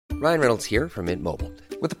Ryan Reynolds here from Mint Mobile.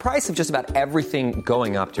 With the price of just about everything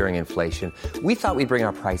going up during inflation, we thought we'd bring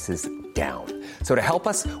our prices down. So to help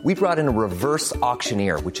us, we brought in a reverse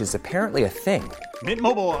auctioneer, which is apparently a thing. Mint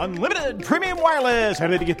Mobile Unlimited Premium Wireless. How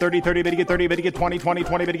to get 30, 30, bit to get 30, bit to get 20, 20,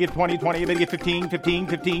 20, bit to get 20, 20, bit to get 15, 15,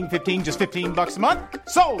 15, 15, just $15 a month?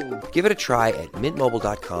 Sold! Give it a try at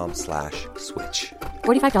mintmobile.com/switch.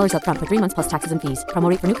 $45 up front for 3 months plus taxes and fees. Promo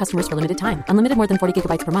rate for new customers for limited time. Unlimited more than 40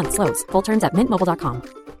 gigabytes per month. Slows full terms at mintmobile.com.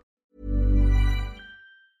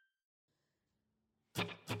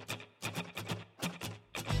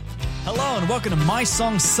 Hello and welcome to My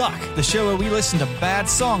Songs Suck, the show where we listen to bad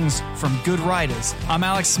songs from good writers. I'm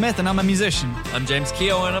Alex Smith and I'm a musician. I'm James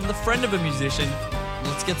Keogh and I'm the friend of a musician.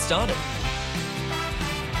 Let's get started.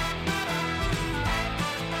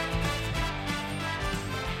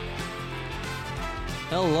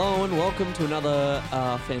 Hello and welcome to another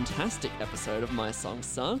fantastic episode of My Songs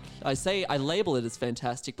Suck. I label it as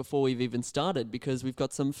fantastic before we've even started because we've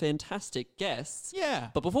got some fantastic guests. Yeah.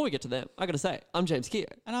 But before we get to them, I gotta say, I'm James Keogh.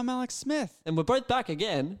 And I'm Alex Smith. And we're both back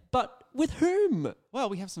again, but with whom? Well,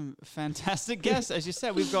 we have some fantastic guests. As you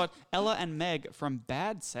said, we've got Ella and Meg from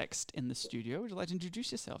Bad Sext in the studio. Would you like to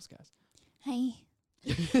introduce yourselves, guys? Hi.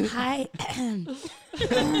 Hi.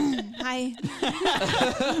 Hi.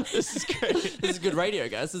 This is great. This is good radio,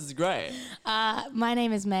 guys. This is great. My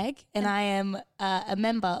name is Meg, and I am a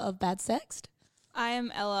member of Bad Sext. I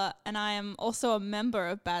am Ella, and I am also a member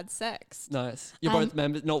of Bad Sext. Nice. You're both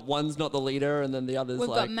members. One's not the leader, and then the other's We've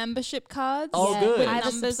like... got membership cards. Oh, good. With I have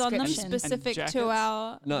a numbers on them subscription. specific And to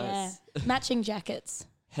our... Nice. Yeah. Matching jackets.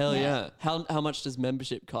 Hell Yeah. yeah. How much does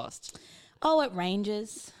membership cost? Oh, it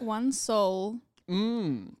ranges. One soul.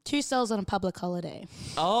 2 souls on a public holiday.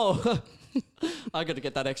 Oh, I got to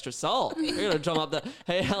get that extra soul. I got to drum up that.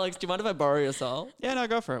 Hey, Alex, do you mind if I borrow your soul? Yeah, no,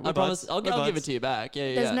 go for it. I promise. I'll give it to you back.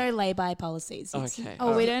 Yeah, There's yeah. no lay-by policies. Okay.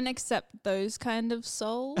 Oh, we don't accept those kind of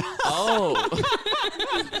souls. Oh,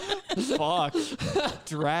 Fuck.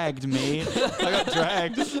 Dragged me. I got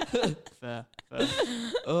dragged. Fair.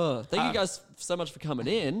 oh, thank you guys so much for coming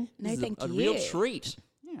in. No, This is thank a real you. treat.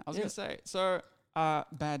 Yeah, I was going to say. So,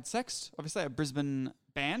 Bad Sext, obviously a Brisbane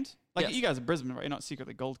band. Like, Yes. you guys are Brisbane, right? You're not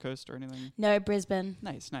secretly Gold Coast or anything. No, Brisbane.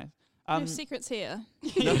 Nice. No secrets here.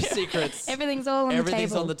 No secrets. Everything's all on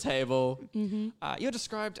Everything's the table. on the table. You're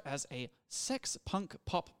described as a sex punk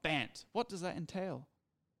pop band. What does that entail?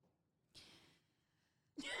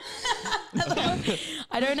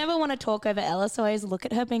 I don't ever want to talk over Ella, so I always look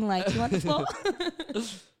at her being like, do you want the floor?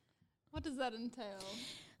 What does that entail?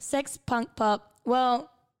 Sex punk pop. Well,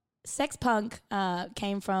 sex punk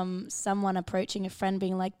came from someone approaching a friend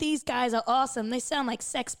being like, these guys are awesome. They sound like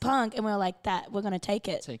sex punk. And we're like, we're going to take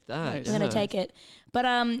it. Take that. Nice. We're going to take it. But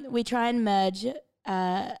we try and merge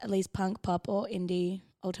at least punk pop or indie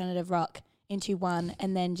alternative rock into one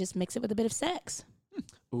and then just mix it with a bit of sex.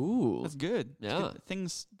 Ooh. That's good. It's Yeah. good.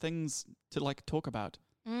 Things to like talk about.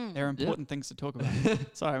 Mm. They're important things to talk about.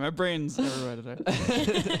 Sorry, my brain's everywhere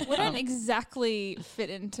today. We don't exactly fit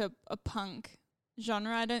into a punk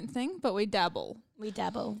genre, I don't think, but we dabble. We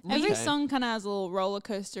dabble. Every Okay. song kind of has a little roller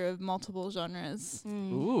coaster of multiple genres.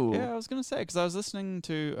 Ooh. Yeah, I was going to say, because I was listening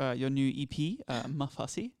to your new EP,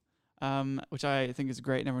 Muffusy, which I think is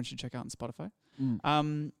great and everyone should check out on Spotify.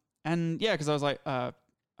 And yeah, because I was like,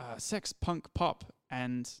 sex, punk, pop,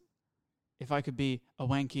 and if I could be a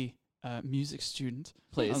wanky music student,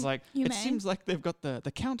 Please. I was like, You it may. seems like they've got the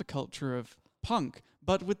counterculture of punk,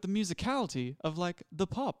 but with the musicality of like the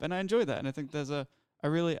pop, and I enjoy that. And I think there's a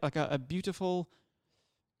really like a beautiful.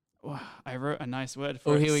 I wrote a nice word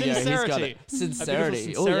for Oh, it. here we go. He's got Sincerity. it. A Sincerity.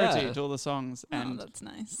 beautiful Oh, sincerity yeah. to all the songs, Oh, and that's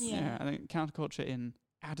nice. yeah, I think counterculture in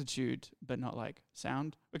attitude, but not like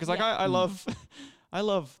sound. Because like Yeah. I love, I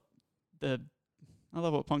love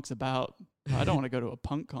what punk's about. I don't want to go to a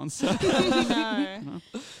punk concert. No.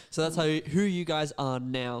 So that's who you guys are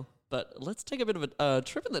now. But let's take a bit of a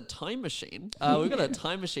trip in the time machine. We've got a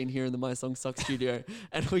time machine here in the My Song Suck studio,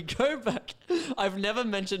 and we go back. I've never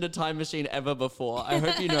mentioned a time machine ever before. I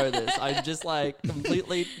hope you know this. I'm just like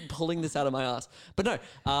completely pulling this out of my ass. But no,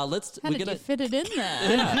 How we're did gonna you fit it in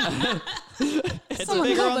there? It's Someone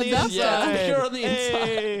bigger called on the the dust inside. Yeah, bigger on the inside.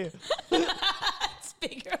 Hey. It's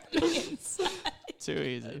bigger on the inside. Too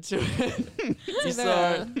easy.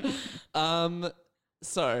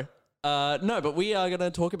 No, but we are going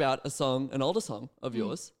to talk about an older song of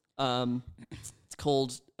yours. It's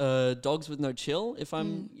called "Dogs with No Chill." If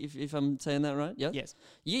I'm saying that right, yeah. Yes.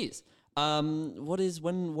 Yes. What is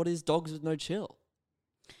 "Dogs with No Chill"?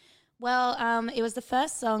 Well, it was the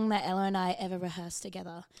first song that Ella and I ever rehearsed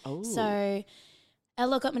together. Oh. So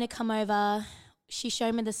Ella got me to come over. She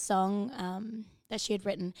showed me the song, that she had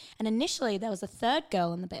written. And initially there was a third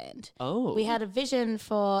girl in the band. Oh. We had a vision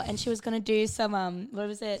for, and she was going to do some, what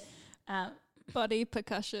was it? Body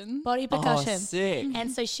percussion. Body percussion. Oh, sick. And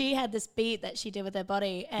so she had this beat that she did with her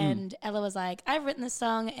body, and Ella was like, I've written this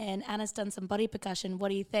song and Anna's done some body percussion. What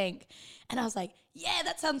do you think? And I was like, yeah,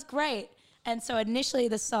 that sounds great. And so initially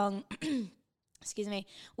the song, excuse me,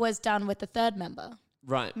 was done with the third member.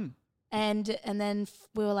 Right. And then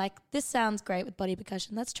we were like, this sounds great with body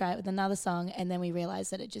percussion. Let's try it with another song. And then we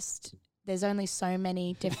realized that there's only so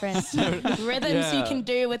many different rhythms you can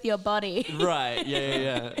do with your body. Right.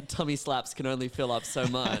 Yeah. Tummy slaps can only fill up so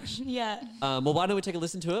much. Yeah. Well, why don't we take a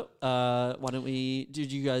listen to it? Why don't we?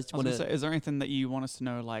 Did you guys I was want gonna say, is there anything that you want us to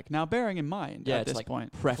know? Like now, bearing in mind at to this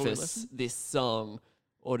point, before we preface listen? this song,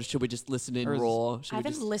 or should we just listen in Or is- raw? I Should we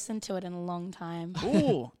haven't just? listened to it in a long time.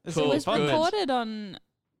 Ooh, this Cool. will It be was fun then. recorded on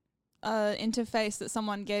an interface that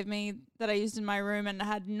someone gave me that I used in my room and I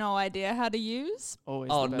had no idea how to use. Always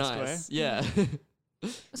Oh, the best nice. way. Yeah. So we're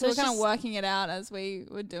it's kind of just- working it out as we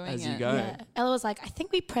were doing As it. you go. Yeah. Ella was like, I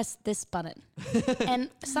think we pressed this button and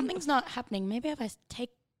something's not happening. Maybe if I take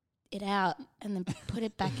it out and then put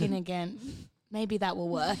it back in again, maybe that will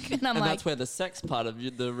work. And I'm And like, that's where the sex part of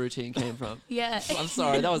the routine came from. yeah. I'm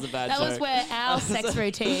sorry, that was a bad That joke. was where our sex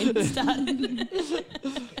routine started.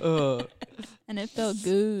 And it felt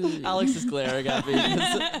good. Alex is glaring at me.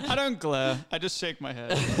 I don't glare. I just shake my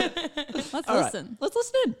head. Let's All right, listen. let's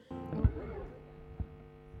listen in.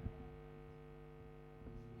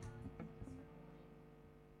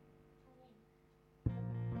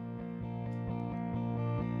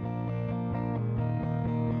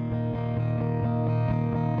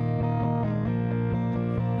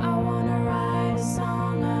 I wanna write a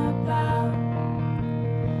song about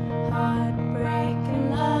heartbreak and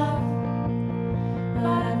love,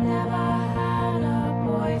 but I've never had a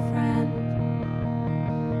boyfriend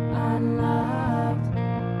unloved.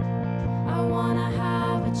 I wanna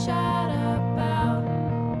have a chat about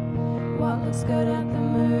what looks good at the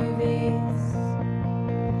movies,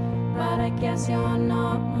 but I guess you're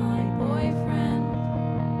not my boyfriend.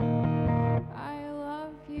 I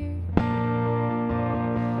love you.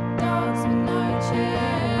 Dogs with no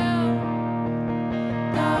chill.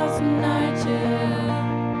 Dogs with no chill.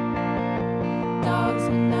 Dogs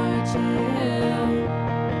with no chill.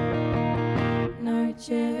 No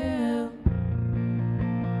chill.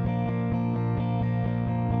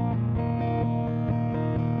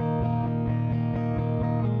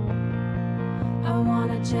 I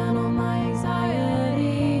wanna channel my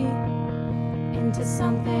anxiety into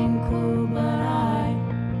something cool, but I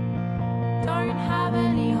don't have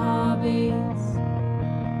any hobbies.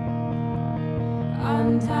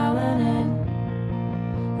 Untalented.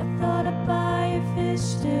 I thought I'd buy a fish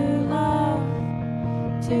to love,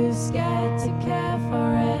 too scared to care for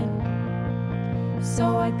it,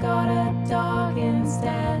 so I got a dog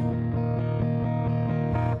instead.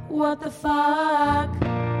 What the fuck?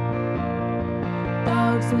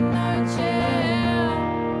 Dogs with no chill.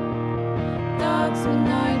 Dogs with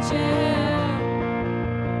no chill.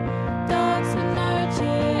 Dogs with no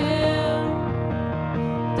chill.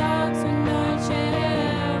 Dogs with no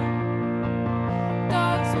chill.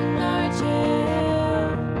 Dogs with no chill.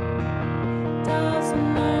 Dogs with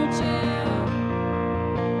no chill.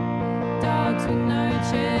 Dogs with no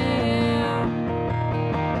chill.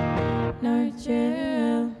 No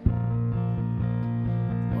chill.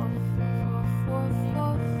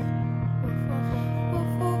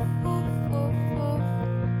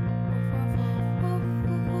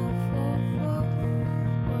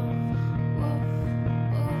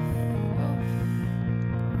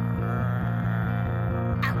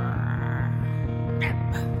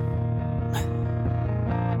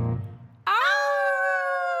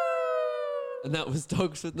 And that was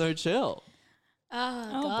Dogs with No Chill. Oh,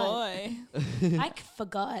 Oh God. boy.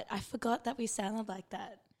 I forgot that we sounded like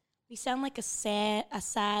that. We sound like a sad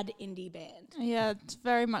indie band. Yeah, it's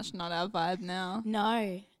very much not our vibe now.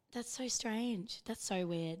 No, that's so strange. That's so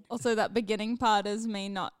weird. Also, that beginning part is me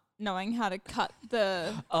not knowing how to cut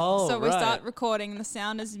the. Oh, so we right. start recording. The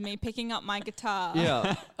sound is me picking up my guitar.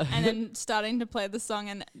 Yeah. And then starting to play the song,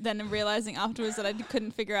 and then realizing afterwards that I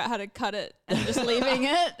couldn't figure out how to cut it, and just leaving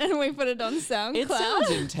it, and we put it on SoundCloud. It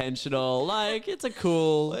sounds intentional. Like, it's a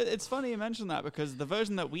cool. Well, it's funny you mention that because the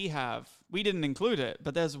version that we have, we didn't include it,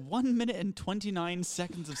 but there's 1 minute and 29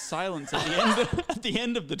 seconds of silence at the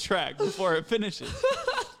end of the track before it finishes.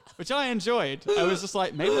 which I enjoyed. I was just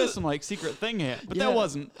like, maybe there's some like secret thing here, but there Yeah.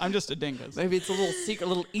 wasn't. I'm just a dingus. Maybe it's a little secret,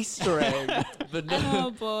 little Easter egg. But no.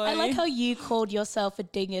 Oh boy. I like how you called yourself a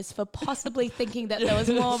dingus for possibly thinking that there was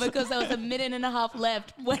more because there was a minute and a half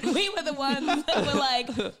left when we were the ones that were like,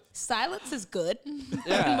 silence is good.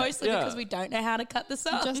 Yeah, Mostly yeah. because we don't know how to cut this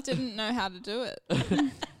off. just didn't know how to do it.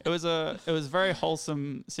 It was very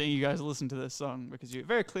wholesome seeing you guys listen to this song because you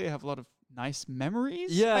very clearly have a lot of nice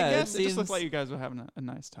memories. Yeah, I it guess it just seems- looked like you guys were having a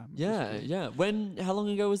nice time. which was Yeah, cool. yeah. How long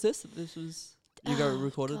ago was this? This was you go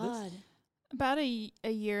recorded this? God. About a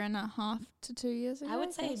year and a half to 2 years ago. I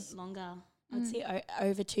would say guess. longer. I would say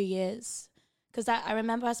over 2 years. Because I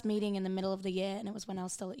remember us meeting in the middle of the year and it was when I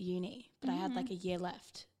was still at uni, but I had like a year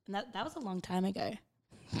left. And that was a long time ago.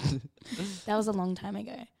 That was a long time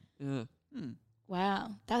ago. Yeah.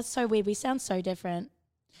 Wow. That's so weird. We sound so different.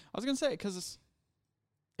 I was gonna say because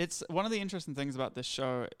it's one of the interesting things about this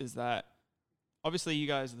show is that obviously you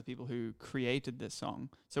guys are the people who created this song.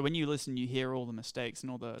 So when you listen, you hear all the mistakes and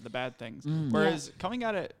all the bad things. Whereas coming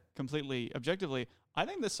at it completely objectively, I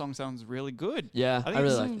think this song sounds really good. Yeah, I think I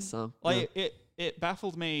really it's- like this song. Like it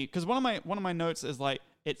baffled me because one of my notes is like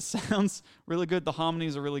it sounds really good. The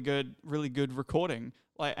harmonies are really good recording.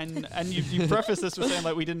 Like and you preface this with saying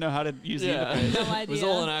like we didn't know how to use the interface. No It was idea.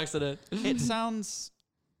 all an accident. It sounds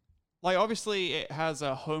like obviously it has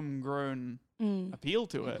a homegrown appeal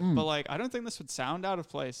to it, but like I don't think this would sound out of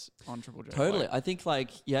place on Triple J. Totally. Like, I think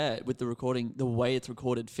with the recording, the way it's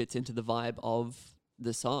recorded fits into the vibe of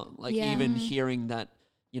the song. Like Yeah. even hearing that,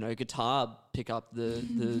 guitar pick up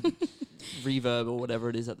the reverb or whatever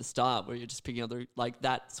it is at the start where you're just picking up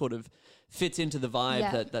that sort of fits into the vibe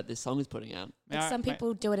Yeah. that this song is putting out. may Like I- some may-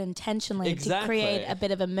 people do it intentionally to Exactly. create a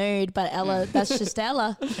bit of a mood, but Ella, that's just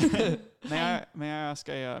Ella. may I ask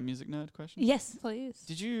a music nerd question? Yes. Please.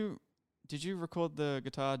 Did you record the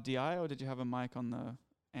guitar DI or did you have a mic on the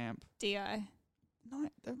amp? DI. No,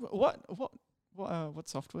 what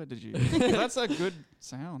software did you use? That's a good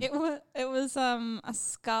sound. It was a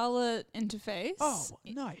Scarlett interface. Oh,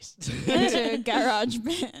 nice. into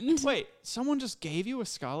GarageBand. Wait, someone just gave you a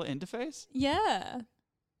Scarlett interface? Yeah.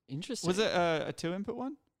 Interesting. Was it a 2-input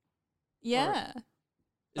one? Yeah.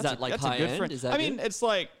 Is that like that's high a good end? friend. Is that I mean, good? it's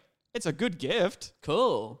like it's a good gift.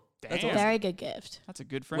 Cool. Damn. That's awesome. Very good gift. That's a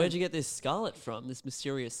good friend. Where'd you get this Scarlett from? This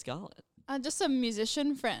mysterious Scarlett? Just a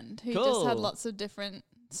musician friend who just had Cool. lots of different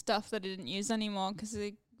stuff that he didn't use anymore because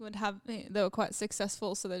they were quite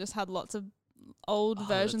successful, so they just had lots of old Oh,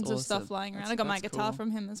 versions that's of stuff awesome. lying around. That's- I got my that's guitar cool.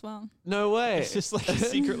 from him as well. No way. It's just like a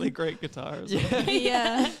secretly great guitar. As well.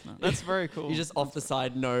 Yeah. No, that's very cool. You just off the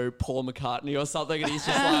side know Paul McCartney or something, and he's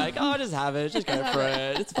just like, "Oh, just have it, just go for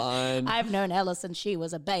it, it's fine." I've known Ella since she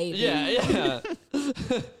was a baby. Yeah.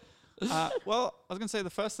 Well, I was going to say the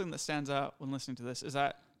first thing that stands out when listening to this is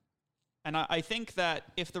that, and I think that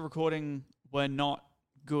if the recording were not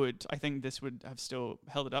good, I think this would have still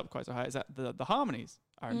held it up quite so high, is that the harmonies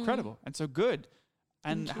are incredible and so good.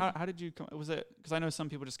 And how did you come, was it, because I know some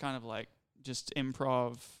people just kind of like, just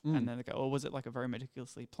improv and then they go, or was it like a very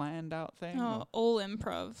meticulously planned out thing? Oh, all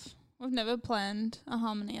improv. We've never planned a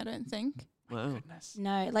harmony, I don't think. Wow. Goodness.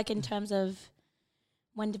 No, like in terms of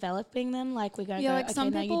when developing them, like we're going to Yeah, go, like okay, some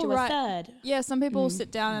now you people do a write- third. Yeah, some people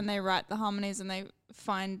sit down and they write the harmonies and they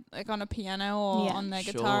find, like on a piano or Yeah. on their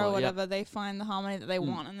Sure, guitar or yep. whatever, they find the harmony that they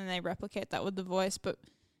want and then they replicate that with the voice. But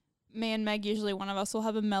me and Meg, usually one of us will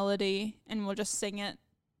have a melody and we'll just sing it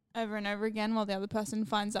over and over again while the other person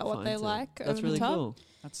finds out what they Finds it. like. That's over really the top. cool.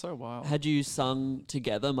 That's so wild. Had you sung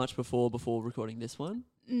together much before recording this one?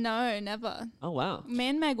 No, never. Oh wow. Me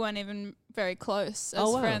and Meg weren't even very close as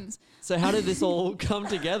Oh, wow. friends. So how did this all come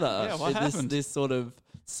together? Yeah, what happened? This sort of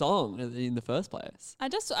song in the first place?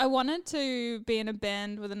 I wanted to be in a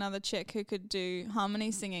band with another chick who could do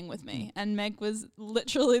harmony singing with me, and Meg was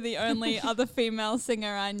literally the only other female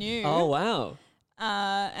singer I knew. Oh wow.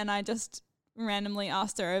 And I just randomly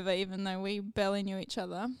asked her over, even though we barely knew each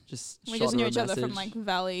other. We shot just her knew a each other from message. like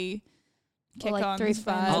Valley Or, kick like, ons through friends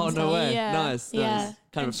vibes. Oh and no stuff. way. Yeah. Nice. Yeah. Nice.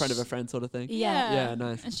 Kind of And a friend of a friend sort of thing. Yeah. Yeah,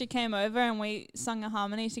 nice. And she came over and we sung a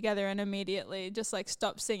harmony together and immediately just like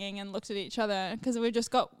stopped singing and looked at each other because we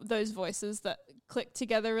just got those voices that click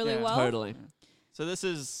together really Yeah. well. Totally. So this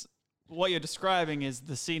is what you're describing is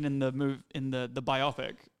the scene in the the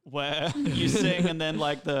biopic where you sing and then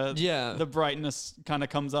like the brightness kind of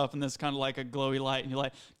comes up and there's kind of like a glowy light and you're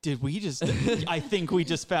like, did we just? I think we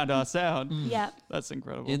just found our sound. Yeah. That's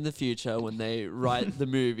incredible. In the future, when they write the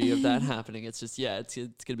movie of that happening, it's just it's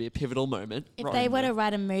going to be a pivotal moment. If they were to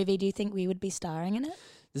write a movie, do you think we would be starring in it?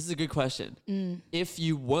 This is a good question. If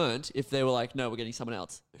you weren't, if they were like, no, we're getting someone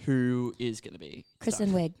else, who is going to be? Kristen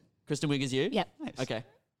Wiig. Kristen Wiig is you? Yep. Nice. Okay.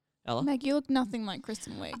 Ella? Meg, you look nothing like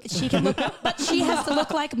Kristen Wiig. She can look, but she has to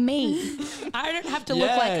look like me. I don't have to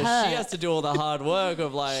look like her. She has to do all the hard work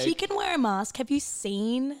of like. She can wear a mask. Have you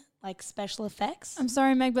seen like special effects? I'm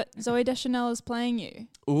sorry, Meg, but Zoe Deschanel is playing you.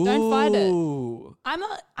 Don't fight it. Ooh. I'm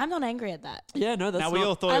not angry at that. Yeah, no, that's Now, we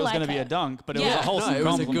all thought I it was like going to be her. a dunk, but it Yeah. was a wholesome no, it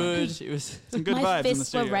was a compliment. good. It was. Some good My vibes in the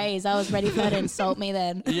fists were studio. raised. I was ready for her to insult me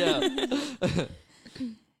then. Yeah.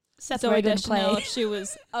 Seth Zoe Rogen Deschanel, play. if she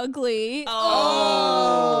was ugly.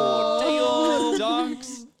 Oh,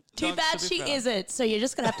 dunks. Too Dunks bad to be she fair. isn't. So you're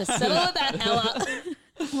just gonna have to settle with that, Ella.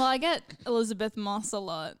 Well, I get Elizabeth Moss a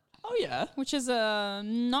lot, Oh yeah. which is a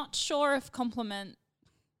not sure if compliment.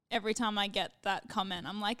 Every time I get that comment,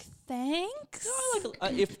 I'm like, thanks. No, I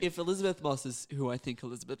like if Elizabeth Moss is who I think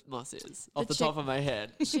Elizabeth Moss is off the chick- top of my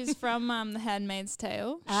head. She's from The Handmaid's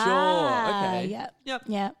Tale. Okay. Yep. Yep.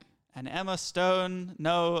 Yep. And Emma Stone,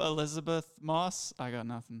 no Elizabeth Moss. I got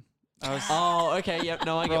nothing. I was Oh, okay. Yep.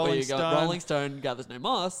 No, I get where Rolling you go. Stone. Rolling Stone gathers no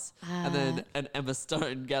moss, and then an Emma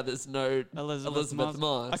Stone gathers no Elizabeth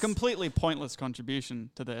Moss. A completely pointless contribution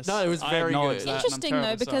to this. No, it was I very acknowledge good. that, and I'm Interesting though,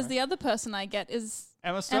 terribly because sorry. the other person I get is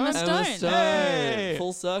Emma Stone. Emma Emma Stone. Stone. Hey.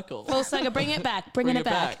 Full circle. Full circle. Bring it back. Bringing it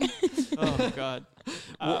back. Oh God.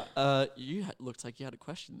 You looked like you had a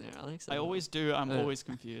question there, Alex. I always do. I'm always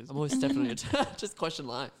confused. I'm always stepping on your just question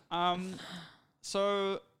life.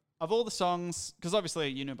 So of all the songs, because obviously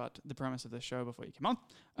you knew about the premise of this show before you came on,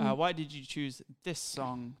 why did you choose this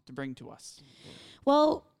song to bring to us?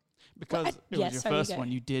 Well, Because Well, it yeah, was your sorry, you first go.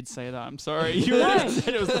 one. You did say that. I'm sorry. You No.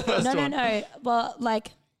 said it was the first no. one. Well,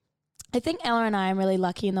 like, I think Ella and I am really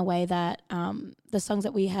lucky in the way that the songs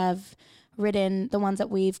that we have written, the ones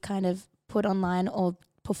that we've kind of put online or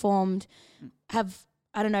performed, have,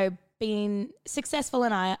 I don't know, been successful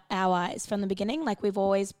in our eyes from the beginning. Like we've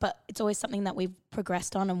always, but it's always something that we've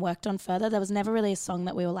progressed on and worked on further. There was never really a song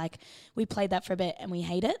that we were like, we played that for a bit and we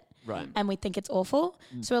hate it. Right. And we think it's awful.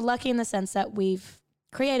 So we're lucky in the sense that we've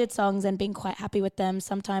created songs and been quite happy with them.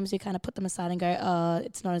 Sometimes we kind of put them aside and go, oh,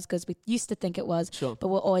 it's not as good as we used to think it was. Sure. But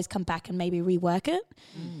we'll always come back and maybe rework it.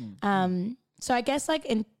 So I guess like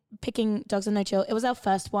in picking Dogs with No Chill, it was our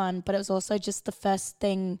first one, but it was also just the first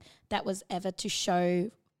thing that was ever to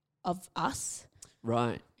show of us.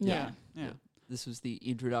 Right. Yeah. Yeah. This was the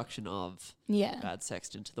introduction of Yeah. Bad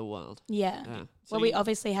Sext into the world. Yeah. Yeah. So Well, we you-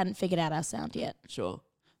 obviously hadn't figured out our sound yet. Sure.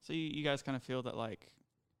 So you guys kind of feel that like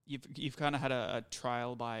you've kind of had a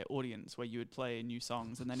trial by audience where you would play new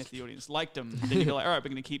songs, and then if the audience liked them, then you'd be like, all right, we're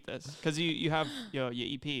going to keep this. Because you have your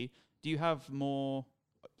EP. Do you have more,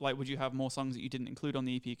 like, would you have more songs that you didn't include on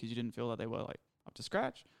the EP because you didn't feel that they were like up to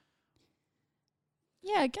scratch?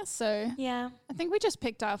 Yeah, I guess so. Yeah. I think we just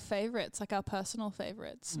picked our favorites, like our personal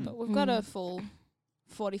favorites, but we've got a full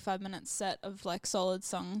 45-minute set of like solid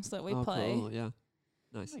songs that we play. Cool. Yeah.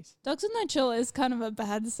 Nice. Dogs with No Chill is kind of a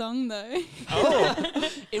bad song though. Oh,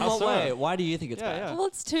 in How what so? way? Why do you think it's Yeah, bad? yeah. Well,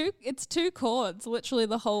 it's two chords literally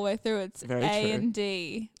the whole way through. It's Very A true. and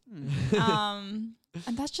D.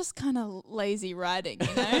 And that's just kind of lazy writing,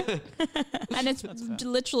 you know? And it's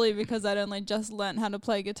literally because I'd only just learnt how to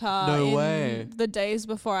play guitar No in way. the days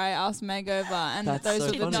before I asked Meg over, and That's those so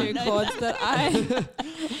were the funny. two chords that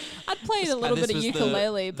I'd played a little And bit this of was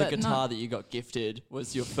ukulele, the but guitar not. that you got gifted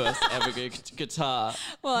was your first ever guitar.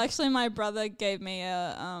 Well, actually, my brother gave me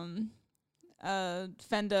a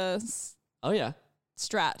Fender Oh yeah.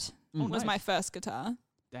 Strat. Oh, was nice. my first guitar.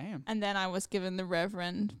 Damn. And then I was given the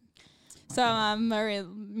Reverend. So I'm very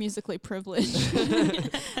musically privileged.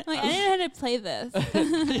 Like, I didn't know how to play this.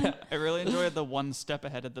 I really enjoyed the one step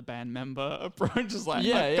ahead of the band member approach. Just like,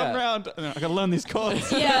 Yeah, like, come yeah. round. I gotta learn these chords.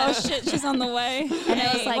 Yeah, oh shit, she's on the way. And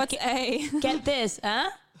I was A, like, what's A? Get this, huh?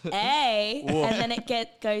 A, and then it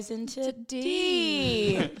goes into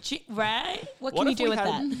D. G, right? What can you if do we with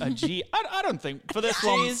had that? a G? I don't think for this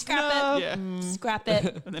one. Scrap it. Yeah. Scrap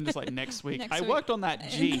it. And then just like next week, Next I week. worked on that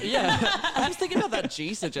G. Yeah. I was thinking about that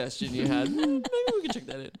G suggestion you had. Maybe we can check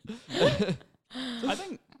that in. I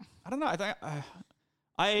don't know. I think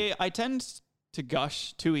I tend to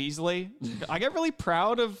gush too easily. I get really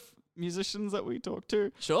proud of musicians that we talk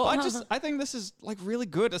to. Sure. But I think this is like really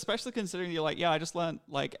good, especially considering you're like, yeah, I just learned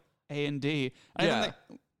like A and D. I Yeah. think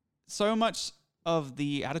so much of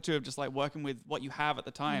the attitude of just like working with what you have at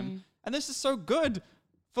the time, and this is so good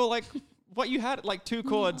for like what you had, like two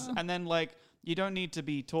chords, and then like you don't need to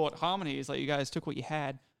be taught harmonies. Like you guys took what you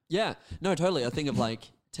had. Yeah. No, totally. I think of like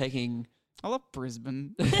taking I love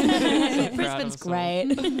Brisbane. Brisbane's great.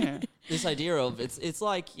 Yeah. this idea of it's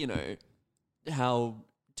like, you know, how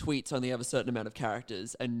tweets only have a certain amount of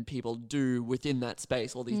characters and people do within that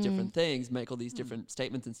space all these different things, make all these different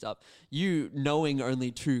statements and stuff. You knowing only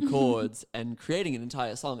two chords and creating an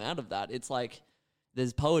entire song out of that, it's like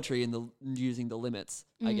there's poetry in the using the limits,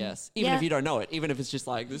 I guess. Even Yeah. if you don't know it, even if it's just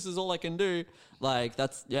like, this is all I can do. Like,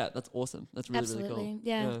 that's awesome. That's really, really Absolutely, cool.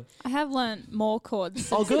 yeah. I have learned more chords.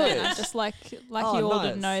 Oh, since then. good. I just like Oh, you all nice.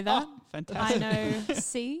 didn't know that. Oh, I fantastic. know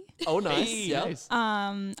C. Oh, nice. Hey, Yeah. nice.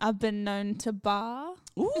 I've been known to bar.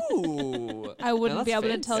 Ooh. I wouldn't Now be that's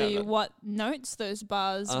able to tell fancy. you what notes those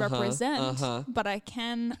bars Uh-huh, represent, uh-huh. but I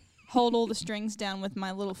can hold all the strings down with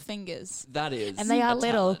my little fingers. That is. And they are a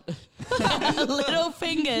little. talent. Little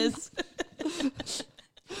fingers.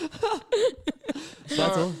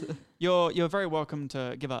 That's all. You're very welcome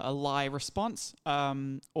to give a lie response,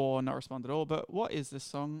 or not respond at all. But what is this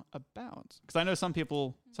song about? Because I know some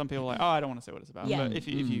people are like, oh, I don't want to say what it's about. Yeah. But if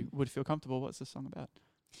you would feel comfortable, what's this song about?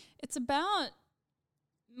 It's about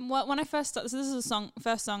when I first started. So this is the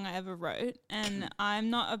first song I ever wrote, and I'm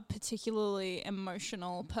not a particularly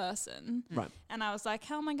emotional person. Right. And I was like,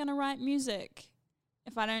 how am I going to write music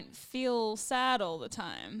if I don't feel sad all the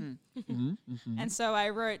time? And so I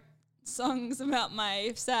wrote songs about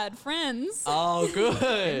my sad friends. Oh, good.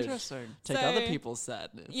 Interesting. Take So- other people's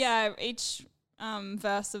sadness. Yeah, each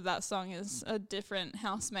verse of that song is a different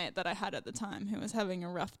housemate that I had at the time who was having a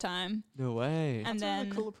rough time. No way. And That's a really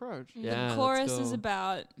then cool approach. Yeah, the that's chorus is cool.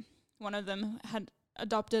 about one of them had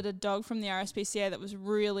adopted a dog from the RSPCA that was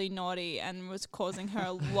really naughty and was causing her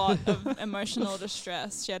a lot of emotional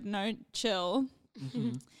distress. She had no chill.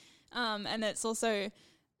 And it's also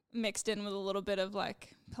mixed in with a little bit of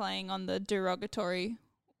like playing on the derogatory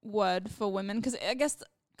word for women, because I guess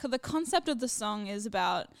the concept of the song is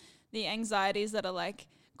about the anxieties that are like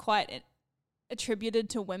quite attributed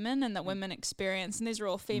to women and that women experience. And these are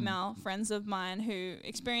all female friends of mine who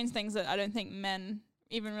experience things that I don't think men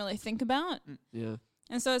even really think about. Yeah.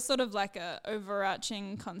 And so it's sort of like a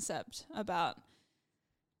overarching concept about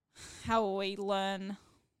how we learn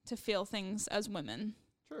to feel things as women.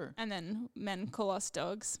 Sure. And then men call us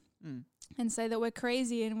dogs Mm. and say that we're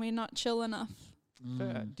crazy and we're not chill enough.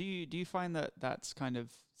 Fair. Do you find that that's kind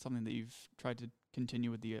of something that you've tried to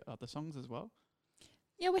continue with the other songs as well?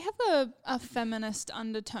 Yeah, we have a feminist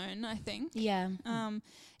undertone, I think. Yeah.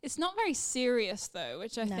 It's not very serious though,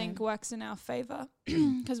 which I No. think works in our favor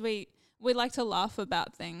because we like to laugh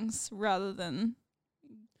about things rather than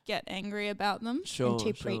get angry about them. Sure. And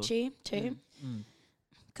too sure. preachy too. Mm.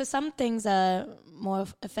 Because some things are more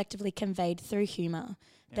effectively conveyed through humor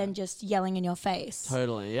than just yelling in your face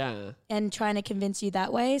Totally. Yeah. and trying to convince you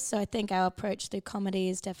that way. So I think our approach through comedy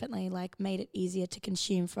has definitely like made it easier to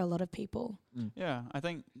consume for a lot of people. Yeah, I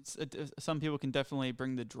think some people can definitely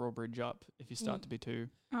bring the drawbridge up if you start to be too.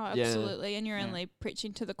 Oh, Yeah. absolutely. And you're Yeah. only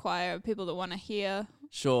preaching to the choir of people that want to hear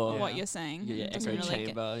Sure. what Yeah. you're saying. Yeah. It doesn't Echo really get-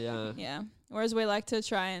 chamber. Yeah. Yeah. Whereas we like to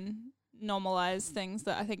try and normalize things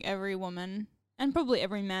that I think every woman and probably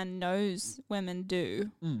every man knows women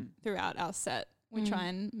do throughout our set. We try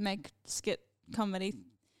and make skit comedy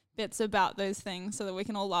bits about those things so that we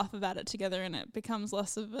can all laugh about it together and it becomes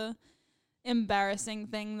less of a embarrassing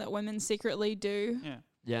thing that women secretly do. Yeah.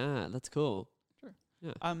 Yeah. That's cool.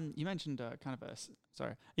 You mentioned You mentioned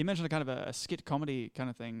a kind of a skit comedy kind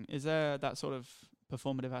of thing. Is there that sort of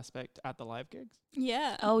performative aspect at the live gigs?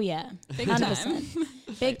 Yeah. Oh yeah, Big time.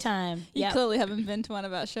 100%. Big time. You Yeah. clearly haven't been to one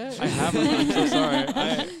of our shows. I haven't. I'm so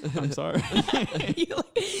sorry. I'm sorry.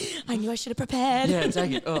 I knew I should have prepared. Yeah.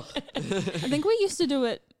 Take it. Oh. I think we used to do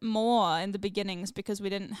it more in the beginnings because we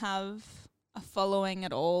didn't have a following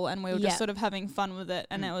at all and we were Yeah. just sort of having fun with it,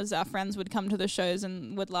 and it was our friends would come to the shows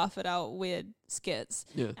and would laugh at our weird skits.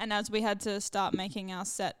 Yeah. And as we had to start making our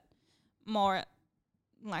set more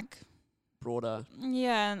like Broader.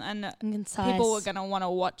 and And concise. people were going to want to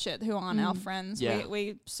watch it who aren't our friends. Yeah.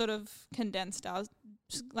 We sort of condensed our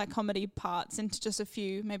like comedy parts into just a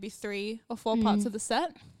few, maybe 3 or 4 parts of the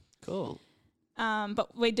set. Cool.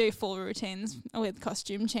 But we do full routines with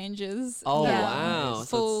costume changes. Oh, Yeah. wow. So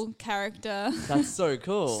Full character. that's so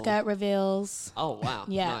cool. skirt reveals. Oh, wow.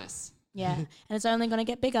 Yeah. Nice. Yeah, and it's only going to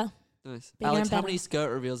get bigger. Nice. Bigger Alex, and how better. many skirt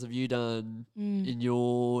reveals have you done in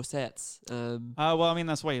your sets? Well, I mean,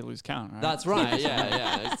 that's why you lose count, right? That's right.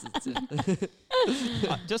 Yeah. It's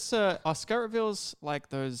Just are skirt reveals like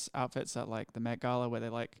those outfits at like the Met Gala where they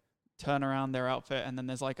like turn around their outfit and then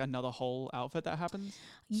there's like another whole outfit that happens?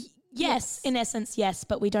 Yes, in essence, yes,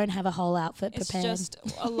 but we don't have a whole outfit It's prepared. just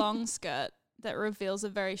a long skirt that reveals a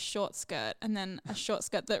very short skirt, and then a short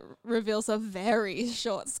skirt that reveals a very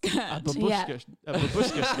short skirt. A babushka, a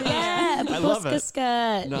babushka skirt. yeah, a I love babushka it.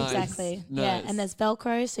 skirt. Nice, Exactly. Yeah, nice. and there's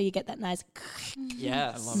Velcro, so you get that nice.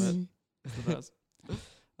 yes. I love it. It's the best.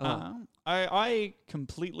 I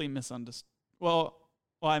completely misunderstood. Well,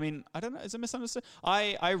 I mean, I don't know. Is it misunderstood?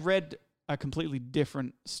 I read a completely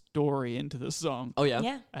different story into the song. Oh yeah.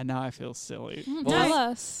 Yeah. And now I feel silly. Tell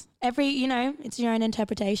us. It's your own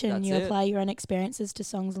interpretation. That's You it. apply your own experiences to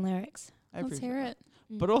songs and lyrics. I Let's appreciate hear that. it.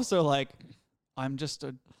 But also, like, I'm just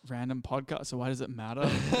a random podcast, so why does it matter?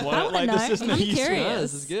 I What, wanna know. this isn't a I'm history. curious. Yeah,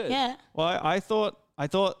 this is good. Yeah. Well, I thought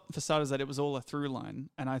for starters that it was all a through line,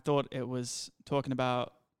 and I thought it was talking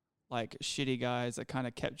about like shitty guys that kind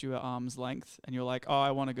of kept you at arm's length, and you're like, oh,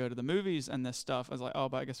 I want to go to the movies and this stuff. I was like, oh,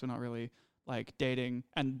 but I guess we're not really like dating,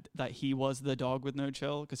 and that he was the dog with no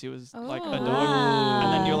chill because he was like a Oh. dog. Wow.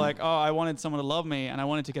 And then you're like, oh, I wanted someone to love me, and I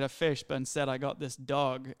wanted to get a fish, but instead I got this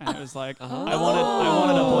dog, and it was like, I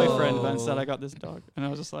wanted a boyfriend, but instead I got this dog, and I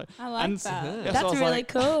was just like, I like and that. yeah, so I That's was really like,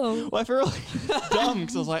 cool. well, I feel really dumb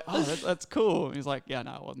because I was like, oh, that's cool. And he's like, yeah,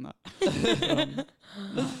 no, it wasn't that.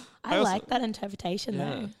 I also- like that interpretation Yeah.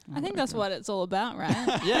 though. I think that's what it's all about, right?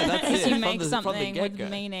 Yeah, that's Because it. you From make the something with get-go.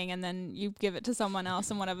 meaning and then you give it to someone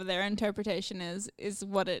else and whatever their interpretation is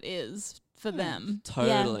what it is for them.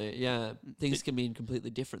 Totally, yeah. Things can mean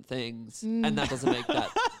completely different things, and that doesn't make that.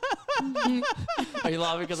 Are you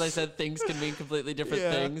laughing because I said things can mean completely different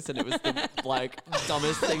Yeah. things, and it was the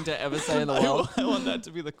dumbest thing to ever say in the world? I want that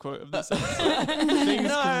to be the quote of this episode.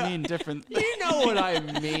 Things can mean different things. You know what I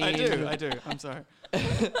mean. I do. I'm sorry.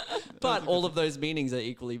 But all of those meanings are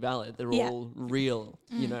equally valid. They're Yeah. all real,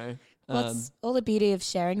 you know. What's all the beauty of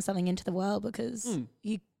sharing something into the world because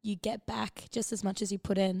you get back just as much as you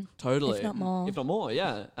put in. Totally. If not more. If not more,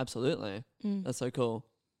 yeah, absolutely. That's so cool.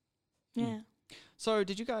 Yeah. So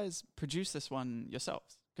did you guys produce this one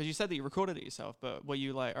yourselves? Because you said that you recorded it yourself, but were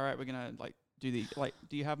you like, all right, we're gonna like do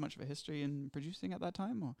you have much of a history in producing at that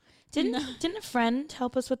time? Or Didn't a friend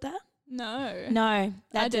help us with that? No. No.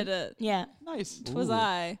 I did it. Yeah. nice. It was Ooh.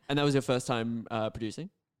 I. And that was your first time producing?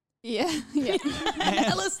 Yeah. Yeah.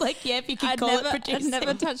 Ella's like, yeah, if you could I'd call never, it I'd producing.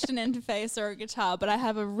 never touched an interface or a guitar, but I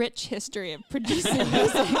have a rich history of producing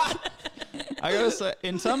music. I gotta say,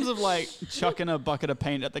 in terms of like chucking a bucket of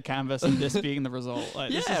paint at the canvas and this being the result,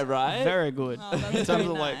 like, this Yeah, is right? very good. Oh, that's in terms very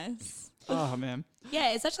of like, nice. oh man,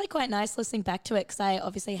 Yeah, it's actually quite nice listening back to it because I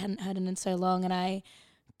obviously hadn't heard it in so long and I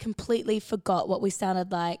completely forgot what we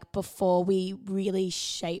sounded like before we really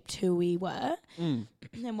shaped who we were and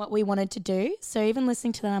what we wanted to do. So even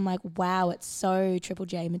listening to that, I'm like, wow, it's so Triple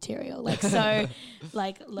J material. Like so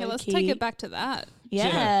like low Yeah, let's key. take it back to that.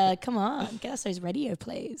 Yeah, come on. Get us those radio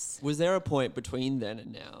plays. Was there a point between then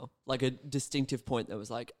and now, like a distinctive point that was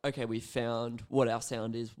like, okay, we found what our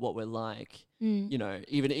sound is, what we're like, you know,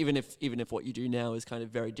 even if what you do now is kind of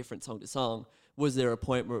very different song to song, was there a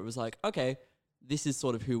point where it was like, okay, this is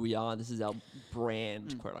sort of who we are, this is our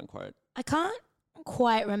brand, quote unquote? I can't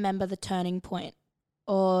quite remember the turning point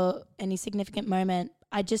or any significant moment.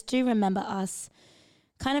 I just do remember us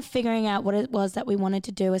kind of figuring out what it was that we wanted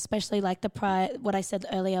to do, especially like what I said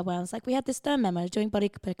earlier where I was like, we had this third member doing body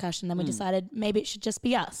percussion, then we decided maybe it should just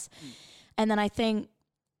be us. And then I think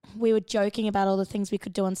we were joking about all the things we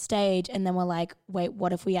could do on stage and then we're like, wait,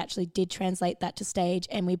 what if we actually did translate that to stage?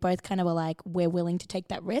 And we both kind of were like, we're willing to take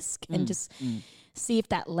that risk and just see if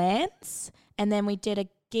that lands. And then we did a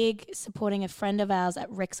gig supporting a friend of ours at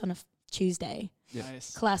Rick's on a Tuesday.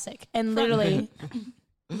 nice. Classic. And literally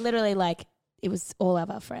like it was all of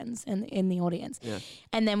our friends in the audience. Yeah.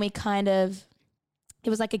 And then we kind of, it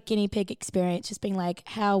was like a guinea pig experience, just being like,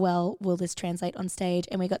 how well will this translate on stage?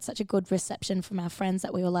 And we got such a good reception from our friends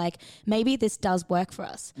that we were like, maybe this does work for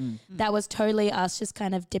us. That was totally us just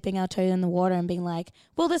kind of dipping our toe in the water and being like,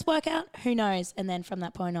 will this work out? Who knows? And then from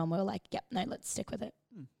that point on, we were like, yep, no, let's stick with it.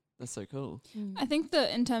 That's so cool. I think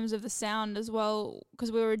that in terms of the sound as well,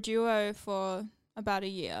 because we were a duo for about a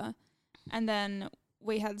year, and then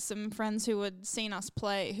we had some friends who had seen us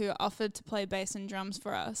play who offered to play bass and drums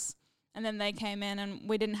for us. And then they came in and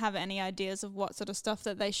we didn't have any ideas of what sort of stuff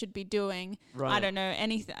that they should be doing. Right. I don't know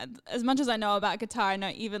anything. As much as I know about guitar, I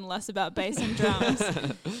know even less about bass and drums.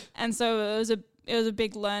 And so it was a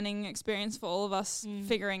big learning experience for all of us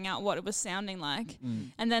figuring out what it was sounding like.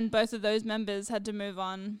 And then both of those members had to move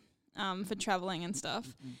on for traveling and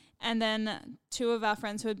stuff. And then two of our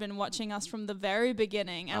friends who had been watching us from the very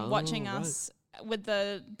beginning and watching us with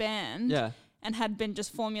the band and had been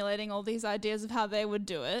just formulating all these ideas of how they would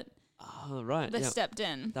do it. Oh, right. They Yep. stepped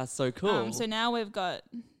in. That's so cool. So now we've got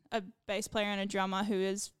a bass player and a drummer who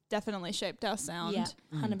has definitely shaped our sound. Yeah,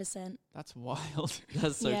 100%. That's wild.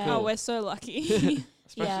 That's so Yeah. cool. Oh, we're so lucky. Especially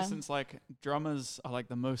Yeah. since like drummers are like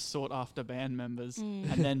the most sought after band members, and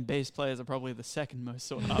then bass players are probably the second most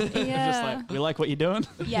sought after. It's just Yeah. like, we like what you're doing.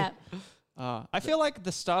 Yeah. I feel like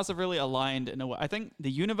the stars have really aligned in a way. I think the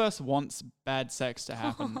universe wants bad sex to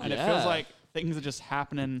happen, and it feels Yeah. like things are just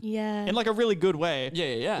happening Yeah. in like a really good way.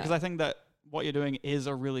 Yeah. Because I think that what you're doing is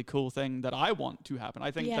a really cool thing that I want to happen.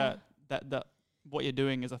 I think Yeah. that what you're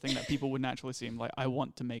doing is a thing that people would naturally seem like, I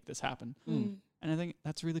want to make this happen. And I think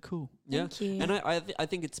that's really cool. Yeah. Thank you. And I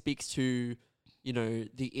think it speaks to, you know,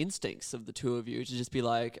 the instincts of the two of you to just be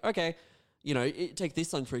like, okay, you know, take this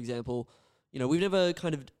song, for example. You know, we've never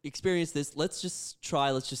kind of experienced this. Let's just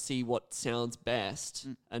see what sounds best.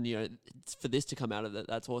 And, you know, for this to come out of it,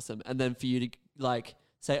 that's awesome. And then for you to like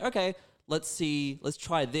say, okay, let's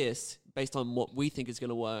try this based on what we think is going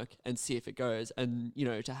to work and see if it goes. And, you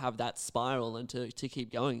know, to have that spiral and to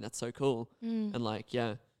keep going, that's so cool. And like,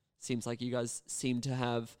 yeah, seems like you guys seem to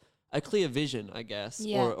have a clear vision, I guess,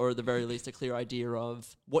 Yeah. or at the very least a clear idea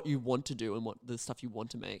of what you want to do and what the stuff you want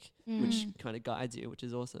to make, which kind of guides you, which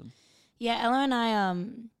is awesome. Yeah, Ella and I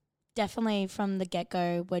definitely from the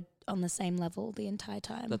get-go were on the same level the entire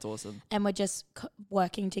time. That's awesome. And we're just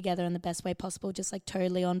working together in the best way possible, just like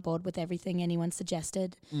totally on board with everything anyone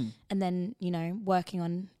suggested. And then, you know, working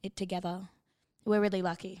on it together. We're really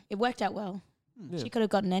lucky. It worked out well. Yeah. She could have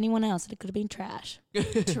gotten anyone else and it could have been trash.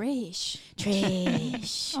 Trish.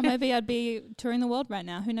 Trish. Or maybe I'd be touring the world right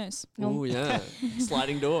now. Who knows? Oh yeah,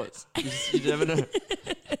 sliding doors. You never know.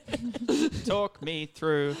 Talk me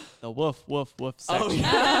through the woof, woof, woof Oh, section.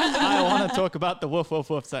 I want to talk about the woof, woof,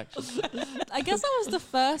 woof section. I guess that was the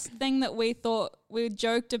first thing that we thought we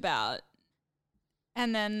joked about.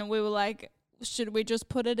 And then we were like, should we just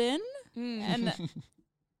put it in? And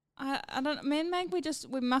I don't, me and Meg,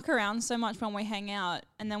 we muck around so much when we hang out.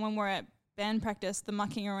 And then when we're at band practice, the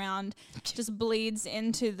mucking around just bleeds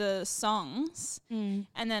into the songs. And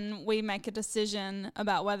then we make a decision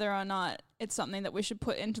about whether or not it's something that we should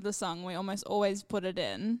put into the song. We almost always put it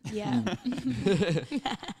in. Yeah.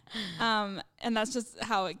 And that's just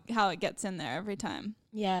how it gets in there every time.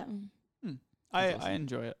 Yeah. I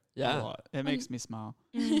enjoy it Yeah. a lot. It makes me smile.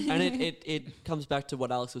 And it comes back to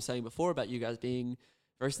what Alex was saying before about you guys being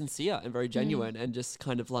very sincere and very genuine and just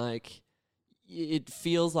kind of like, it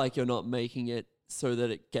feels like you're not making it so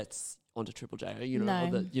that it gets onto Triple J, you know, or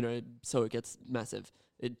No. that, you know, so it gets massive.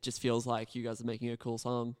 It just feels like you guys are making a cool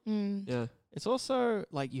song. Yeah. It's also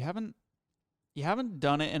like you haven't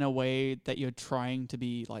done it in a way that you're trying to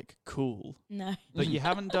be like cool, No. but you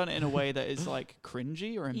haven't done it in a way that is like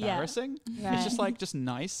cringy or embarrassing. It's just like just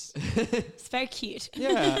nice. It's very cute.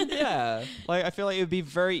 Yeah. Yeah. Like I feel like it would be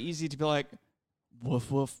very easy to be like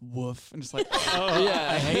woof woof woof and just like oh Yeah.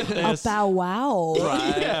 I hate A this. bow wow.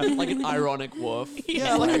 Right. Yeah. Like an ironic woof.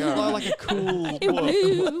 Yeah, like a cool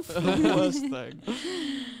woof. The worst thing.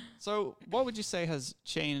 So what would you say has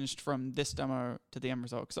changed from this demo to the end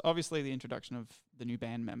result? Because obviously the introduction of the new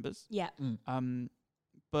band members. Yeah.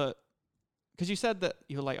 But because you said that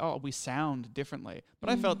you were like, oh, we sound differently.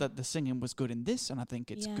 But I felt that the singing was good in this, and I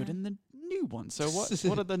think it's good Yeah. in the new one. So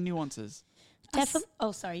what are the nuances? Definitely.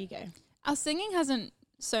 Oh, sorry, you go. Our singing hasn't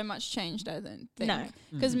so much changed, I don't think. No.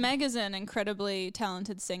 Because Meg is an incredibly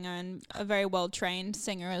talented singer and a very well-trained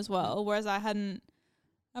singer as well, whereas I'm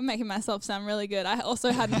making myself sound really good. I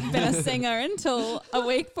also hadn't been a singer until a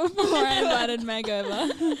week before I invited Meg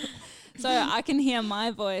over. So I can hear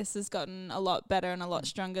my voice has gotten a lot better and a lot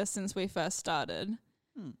stronger since we first started.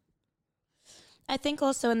 I think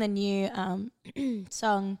also in the new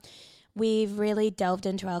song, we've really delved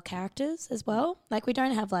into our characters as well. Like we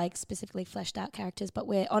don't have like specifically fleshed out characters, but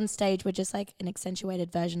we're on stage, we're just like an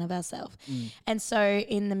accentuated version of ourselves. And so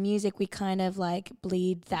in the music, we kind of like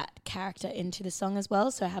bleed that character into the song as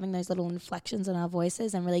well. So having those little inflections in our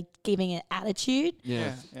voices and really giving it attitude.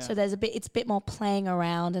 Yeah. So there's it's a bit more playing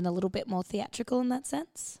around and a little bit more theatrical in that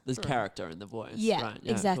sense. There's character in the voice. Yeah, Right.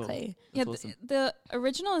 exactly. Cool. Yeah, That's awesome. the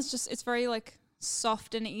original is just, it's very like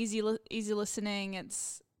soft and easy listening.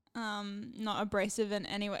 It's not abrasive in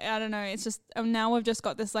any way. I don't know. It's just now we've just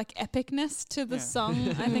got this like epicness to the song.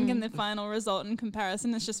 I think in the final result in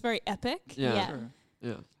comparison, it's just very epic. Yeah.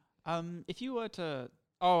 Yeah. Yeah. If you were to,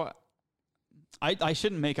 I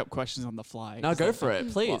shouldn't make up questions on the fly. Now 'cause go I for think-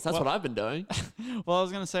 it, please. Well- That's what I've been doing. Well, I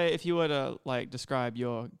was gonna say if you were to like describe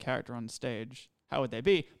your character on stage, how would they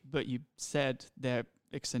be? But you said they're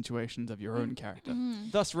accentuations of your own character,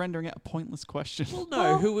 thus rendering it a pointless question. Well,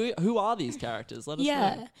 no. Who are these characters? Let us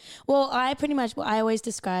know. Well, I always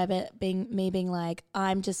describe it being like,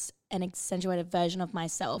 I'm just an accentuated version of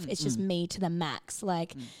myself. It's just me to the max.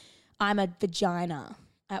 Like I'm a vagina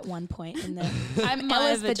at one point in the, I'm My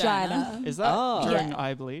Ella's vagina. vagina. Is that Oh. during Yeah.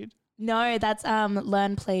 I Bleed? No, that's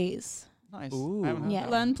Learn Please. Nice. Ooh. I haven't heard Yeah. that.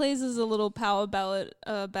 Learn Please is a little power ballad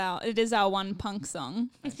about, it is our one punk song,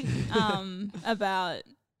 about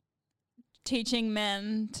teaching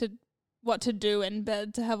men to what to do in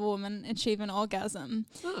bed to have a woman achieve an orgasm.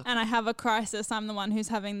 And I have a crisis. I'm the one who's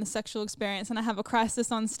having the sexual experience, and I have a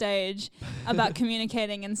crisis on stage about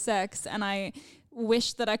communicating in sex, and I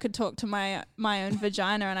wish that I could talk to my own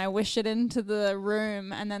vagina, and I wish it into the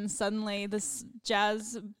room, and then suddenly this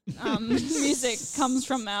jazz music comes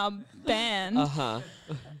from our band.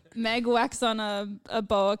 Meg whacks on a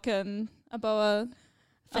boa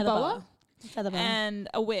and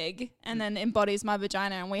a wig, and then embodies my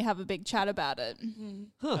vagina, and we have a big chat about it.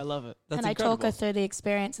 I love it. That's and I talk her through the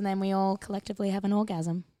experience, and then we all collectively have an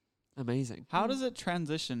orgasm. Amazing. How does it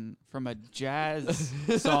transition from a jazz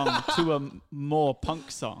song to a more punk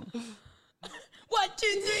song? 1,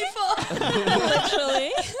 2, 3, 4.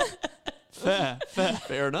 Literally.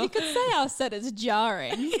 Fair enough. You could say our set is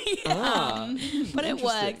jarring. But it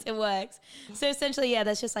works. It works. So essentially, yeah,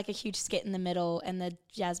 there's just like a huge skit in the middle, and the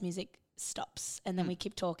jazz music stops, and then we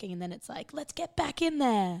keep talking, and then it's like, let's get back in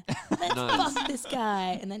there. Let's fuck this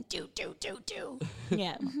guy. And then do.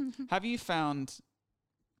 Yeah. Have you found,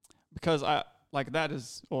 because that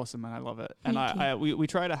is awesome and I love it. And Thank we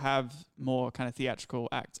try to have more kind of theatrical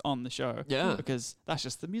acts on the show. Yeah. Because that's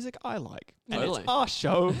just the music I like. Totally. And it's our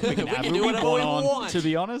show. We can have do whatever we on, want. to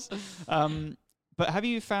be honest. But have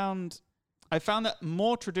you found, I found that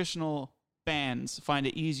more traditional bands find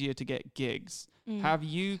it easier to get gigs. Have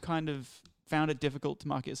you kind of found it difficult to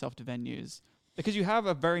market yourself to venues? Because you have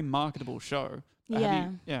a very marketable show.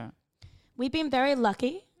 Yeah. We've been very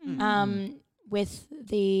lucky with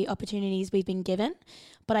the opportunities we've been given.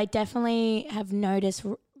 But I definitely have noticed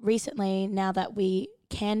recently, now that we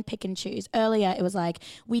can pick and choose. Earlier, it was like,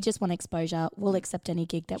 we just want exposure. We'll accept any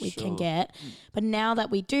gig that we can get. But now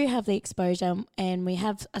that we do have the exposure and we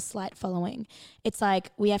have a slight following, it's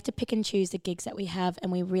like we have to pick and choose the gigs that we have,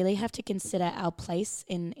 and we really have to consider our place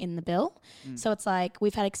in the bill. So it's like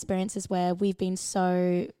we've had experiences where we've been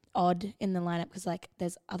so odd in the lineup because like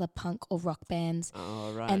there's other punk or rock bands,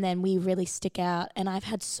 and then we really stick out. And I've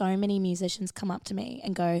had so many musicians come up to me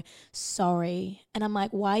and go, sorry, and I'm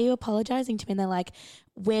like, why are you apologizing to me? And they're like,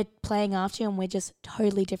 we're playing after you and we're just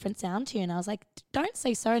totally different sound to you. And I was like, don't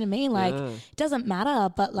say sorry to me, like it doesn't matter,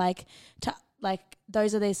 but like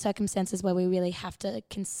those are the circumstances where we really have to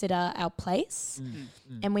consider our place,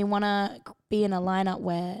 and we want to be in a lineup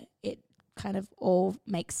where it kind of all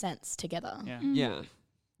makes sense together.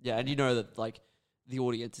 Yeah, and you know that like the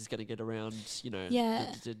audience is going to get around, you know,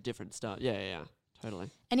 the different stuff. Yeah, totally.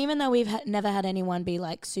 And even though we've never had anyone be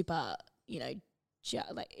like super, you know,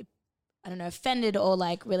 like I don't know, offended or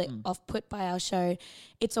like really off put by our show,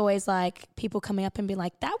 it's always like people coming up and be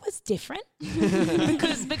like, that was different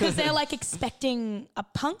because they're like expecting a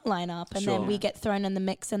punk lineup, and then we get thrown in the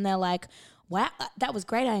mix, and they're like, wow, that was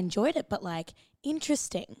great, I enjoyed it, but like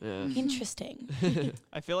interesting.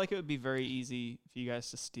 I feel like it would be very easy for you guys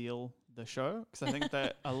to steal the show, because I think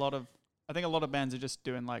that a lot of bands are just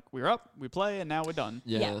doing like, we're up, we play, and now we're done.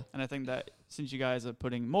 Yeah. And I think that since you guys are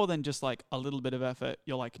putting more than just like a little bit of effort,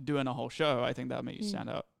 you're like doing a whole show, I think that'll make you stand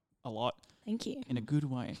out a lot. Thank you. In a good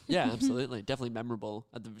way. Yeah, absolutely. Definitely memorable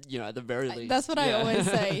at the very least. That's what I always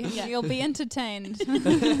say. You'll be entertained.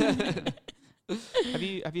 Have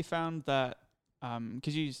you found that,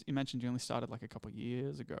 because you mentioned you only started like a couple of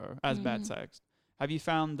years ago as Bad Sex, have you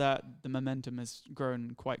found that the momentum has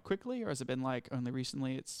grown quite quickly, or has it been like only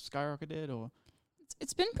recently it's skyrocketed? Or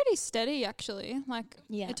it's been pretty steady actually. Like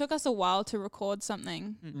it took us a while to record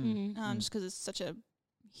something, just because it's such a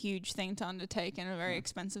huge thing to undertake and a very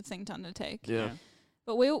expensive thing to undertake. Yeah.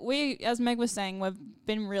 But we, as Meg was saying, we've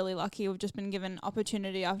been really lucky. We've just been given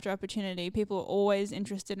opportunity after opportunity. People are always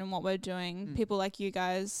interested in what we're doing. People like you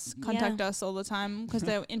guys contact us all the time because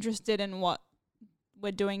they're interested in what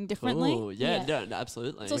we're doing differently. Oh, yeah, no,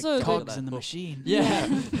 absolutely. It's also cogs in the machine. Yeah.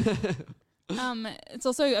 It's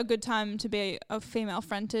also a good time to be a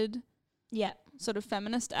female-fronted sort of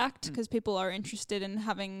feminist act, because people are interested in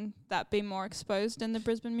having that be more exposed in the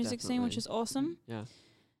Brisbane music scene, which is awesome. Yeah.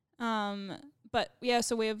 But yeah,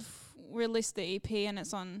 so we've released the EP, and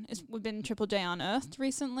we've been Triple J Unearthed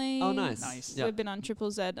recently. Oh, nice. We've been on Triple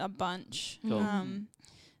Z a bunch. Cool.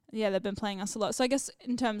 They've been playing us a lot. So I guess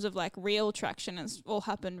in terms of like real traction, it's all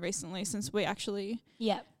happened recently since we actually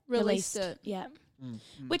released it. Yeah.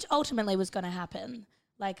 Which ultimately was going to happen.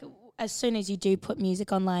 Like as soon as you do put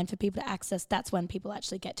music online for people to access, that's when people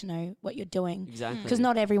actually get to know what you're doing. Exactly. Because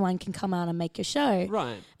not everyone can come out and make your show.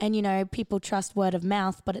 Right. And, you know, people trust word of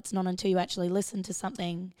mouth, but it's not until you actually listen to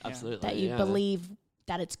something Absolutely, that you believe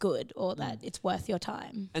that it's good or that it's worth your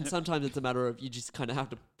time. And sometimes it's a matter of you just kind of have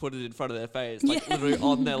to put it in front of their face, like literally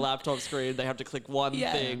on their laptop screen. They have to click one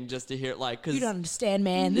thing just to hear it, like, because You don't understand,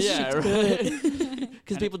 man. This shit's good.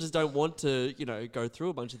 Because people just don't want to, go through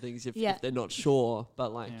a bunch of things if they're not sure.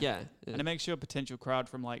 But like, And it makes you a potential crowd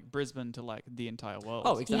from like Brisbane to like the entire world.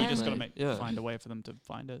 Oh, exactly. You just got to find a way for them to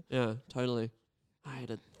find it. Yeah, totally. I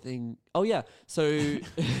had a thing. Oh yeah, so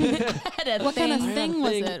What kind of thing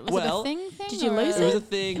was thing. it? Was Well, it a thing? did you or lose it was a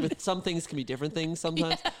thing, but some things can be different things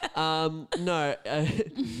sometimes. No,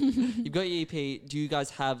 you've got your EP. Do you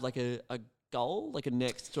guys have like a goal, like a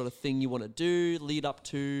next sort of thing you want to do, lead up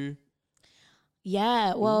to?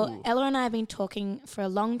 Yeah, well, Ella and I have been talking for a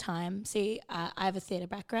long time. See, I have a theatre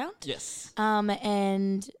background. Yes.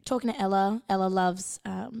 And talking to Ella loves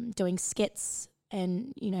doing skits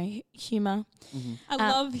and, humour. I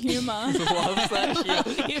love humor. Loves that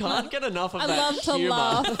humor. Can't get enough of I that love to humor.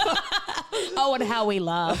 laugh. Oh, and how we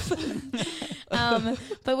laugh.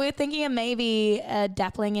 But we're thinking of maybe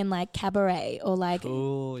dappling in like cabaret or like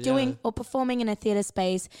doing or performing in a theatre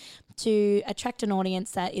space to attract an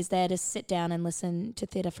audience that is there to sit down and listen to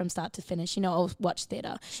theatre from start to finish, or watch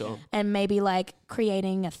theatre. Sure. And maybe like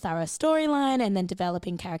creating a thorough storyline and then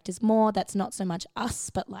developing characters more. That's not so much us,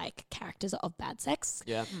 but like characters of bad sex.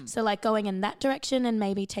 Yeah. So like going in that direction and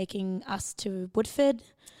maybe taking us to Woodford.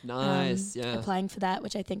 Nice. Applying for that,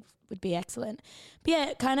 which I think would be excellent. But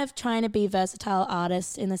yeah, kind of trying to be versatile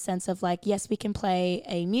artists in the sense of like, yes, we can play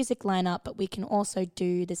a music lineup, but we can also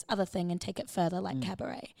do this other thing and take it further, like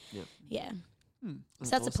cabaret. Yep. Yeah. So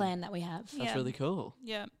that's awesome. a plan that we have. That's really cool.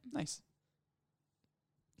 Yeah. Nice.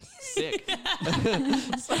 Sick.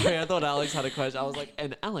 Sorry, I thought Alex had a question. I was like,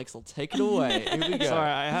 and Alex will take it away. Here we go. Sorry,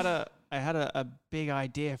 I had a big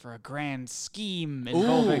idea for a grand scheme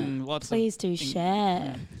involving lots Please of... do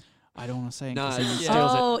share. I don't want to say in No, case anyone yeah.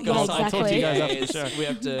 steals Oh, it. yeah, I'll talk to you exactly. guys after the show. We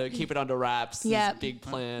have to keep it under wraps. Yeah. This big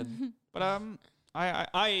plan. But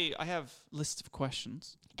I have lists of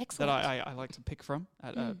questions Excellent. that I like to pick from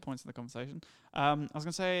at points in the conversation. I was going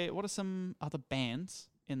to say, what are some other bands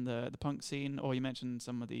in the punk scene, or you mentioned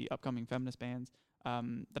some of the upcoming feminist bands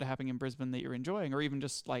that are happening in Brisbane that you're enjoying, or even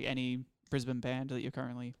just like any Brisbane band that you're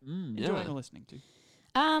currently enjoying or listening to?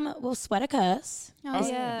 Well, Sweater Curse. Oh,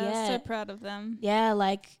 Yeah. yeah. So proud of them. Yeah,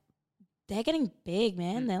 like they're getting big,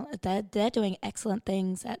 man. They're doing excellent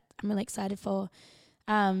things that I'm really excited for.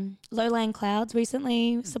 Lowland Clouds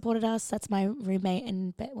recently supported us. That's my roommate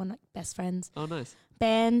and one of my best friends. Oh, nice.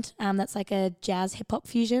 Band that's like a jazz hip hop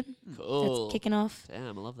fusion. Cool. That's kicking off.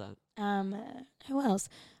 Damn, I love that. Who else?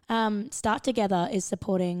 Start Together is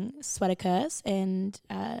supporting Sweater Curse, and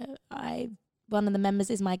one of the members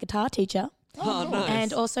is my guitar teacher. Oh, nice.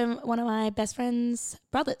 And also one of my best friend's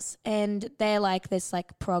brothers, and they're like this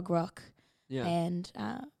like prog rock band,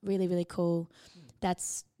 really really cool.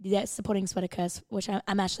 That's supporting Sweater Curse, which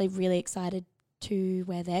I'm actually really excited to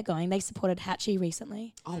where they're going. They supported Hatchie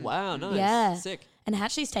recently. Oh, wow, nice. Yeah. Sick. And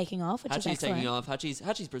Hatchie's taking off, which is Hatchie's excellent. taking off.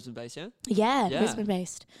 Hatchie's Brisbane based, yeah? Yeah, Yeah. Brisbane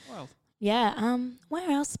based. Well, Yeah. Where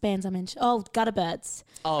else bands I mentioned? Oh, Gutterbirds.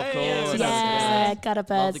 Oh, of Hey, course. Yeah, Love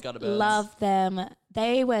Gutterbirds. the Gutterbirds. Love them.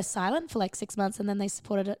 They were silent for like 6 months, and then they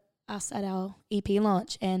supported us at our EP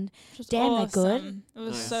launch, and Which was damn, they're good. awesome. It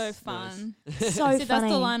was Nice, so nice. fun. So See, funny. that's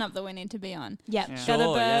the lineup that we need to be on. Yeah. Yeah. Sure,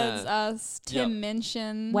 Gutterbirds, yeah. us, Tim Yep.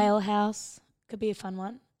 Minchin. Whale House could be a fun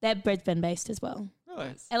one. They're Brisbane based as well.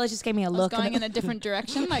 really? Ella just gave me a I was look. going in a different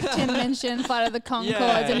direction, like Tim Minchin, Flight of the Conchords,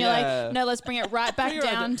 Yeah, and you're yeah. like, no, let's bring it right back You're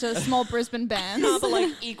right. down to small Brisbane bands. No, but like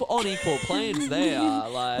on equal planes they are.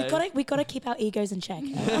 Like, we gotta keep our egos in check.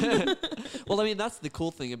 well, I mean, that's the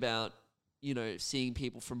cool thing about, seeing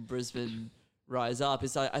people from Brisbane rise up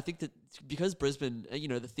is I think that because Brisbane,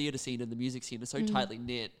 the theatre scene and the music scene are so tightly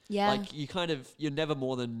knit. Yeah. Like you're never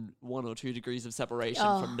more than 1 or 2 degrees of separation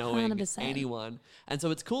Oh, from knowing 100%. anyone. And so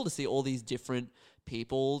it's cool to see all these different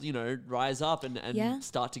people, rise up and Yeah.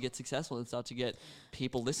 start to get successful and start to get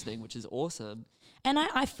people listening, which is awesome. And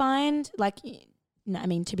I find like, I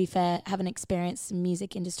mean, to be fair, haven't experienced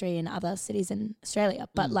music industry in other cities in Australia,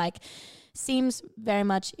 but like seems very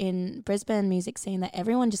much in Brisbane music scene that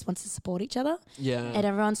everyone just wants to support each other, Yeah. and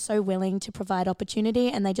everyone's so willing to provide opportunity,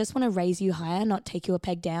 and they just want to raise you higher, not take you a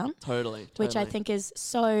peg down. Totally. Which I think is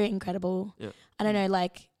so incredible. Yeah. I don't know,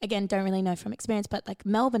 like, again, don't really know from experience, but like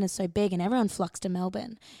Melbourne is so big and everyone flocks to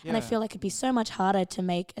Melbourne. And I Yeah. feel like it'd be so much harder to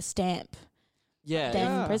make a stamp Yeah. than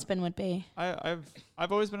Yeah. Brisbane would be.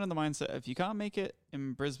 I've always been in the mindset if you can't make it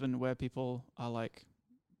in Brisbane where people are like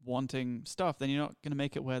wanting stuff, then you're not going to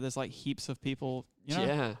make it where there's like heaps of people.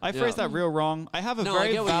 Yeah, I phrased yeah. that real wrong. I have a No, I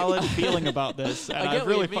very get what you- valid feeling about this, and I I get what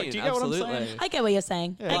really you fucked. mean, Do you get what I'm absolutely. saying? I get what you're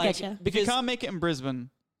saying. Yeah. I Like, get you. If you can't make it in Brisbane,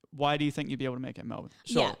 why do you think you'd be able to make it in Melbourne?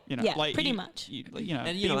 Yeah, You know, yeah, like pretty you- much. You know,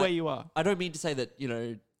 And, be you know, where you are. I don't mean to say that, you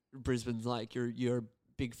know, Brisbane's like you're a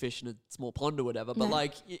big fish in a small pond or whatever, but No.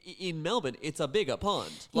 like in Melbourne, it's a bigger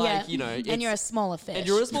pond. Like, you know, and you're a smaller fish. and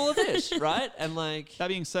you're a smaller fish, right? And like, That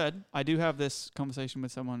being said, I do have this conversation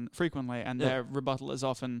with someone frequently, and Yeah. their rebuttal is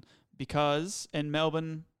often because in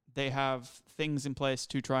Melbourne they have things in place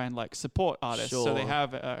to try and like support artists. So they Sure.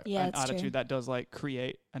 have Yeah, an it's true. attitude that does like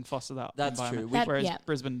create and foster that That's environment. true. Whereas Yeah.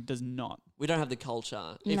 Brisbane does not. we don't have the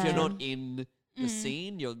culture. If you're No. not in the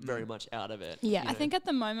scene, you're very much out of it. Yeah. you I know? think at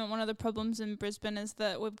the moment one of the problems in Brisbane is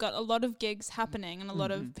that we've got a lot of gigs happening and a lot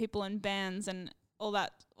of people in bands and all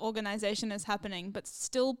that organisation is happening, but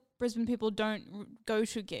still Brisbane people don't go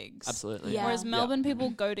to gigs. Absolutely. Yeah. Whereas Melbourne people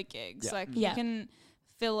go to gigs. Yeah. Like Yeah. you can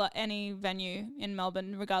fill any venue in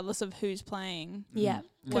Melbourne regardless of who's playing. Yeah,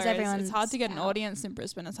 because Whereas everyone's it's hard to get an out. audience in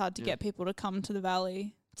Brisbane. It's hard to get people to come to the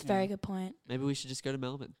valley. It's a very good point. Maybe we should just go to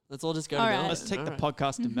Melbourne. Let's all just go All to right. Melbourne. Let's take the All right.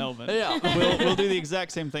 podcast to Melbourne. Yeah. we'll do the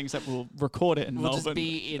exact same thing, except we'll record it in We'll Melbourne. just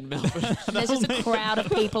be in Melbourne. There's just a crowd of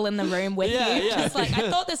people in the room with Yeah, you. yeah. Just like, I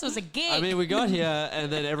thought this was a gig. I mean, we got here and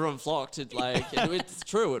then everyone flocked. It like it's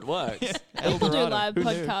true. It works. People do Eldorado. live Who knew?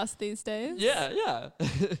 podcasts these days. Yeah, yeah.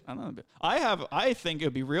 I don't know. I think it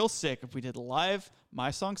would be real sick if we did live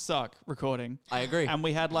My Song Suck recording. I agree. And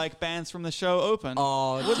we had like bands from the show open.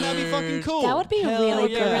 Oh, Wouldn't that be fucking dude. cool? that would be a Hell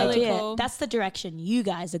really yeah. good Really idea. cool. That's the direction you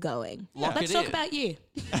guys are going. Lock Let's it talk in. about you.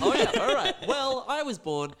 Oh yeah. All right. Well, I was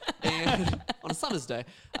born on a summer's day.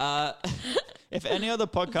 If any other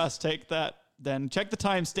podcasts take that, then check the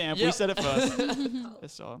timestamp. We Yep. said it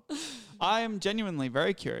first. So, I am genuinely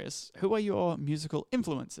very curious. Who are your musical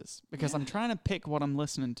influences? Because I'm trying to pick what I'm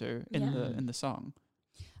listening to in the song.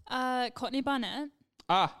 Courtney Barnett,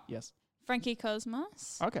 Ah, yes. Frankie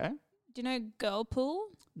Cosmos. Okay. Do you know Girlpool?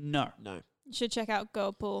 No. No. You should check out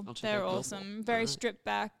Girlpool. I'll check They're out Girlpool. awesome. Very Alright. stripped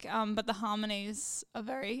back, but the harmonies are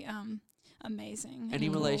very amazing. Any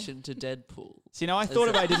and cool. relation to Deadpool? See, now I thought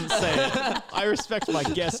if I didn't say it, I respect my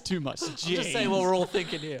guest too much. Just say what we're all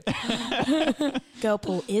thinking here.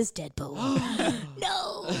 Girlpool is Deadpool.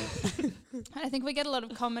 No. I think we get a lot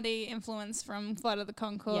of comedy influence from Flight of the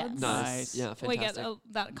Conchords. Yes. Nice. Yeah, We get fantastic.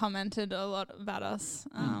 that commented a lot about us.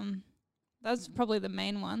 That's probably the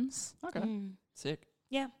main ones. Okay. Mm. Sick.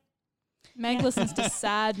 Yeah. Meg listens to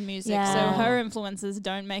sad music, Yeah. so her influences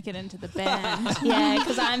don't make it into the band. Yeah,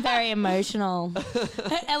 because I'm very emotional.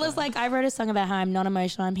 Ella's like, I wrote a song about how I'm not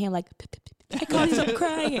emotional. I'm here like, I can't stop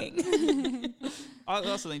crying.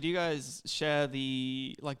 Also, do you guys share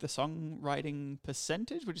the songwriting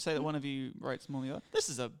percentage? Would you say that one of you writes more than the other? This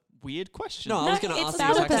is a weird question. No, I was No, going to it's ask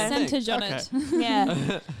you valid the exact same thing. percentage on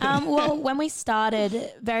Okay. it. Yeah. Well, when we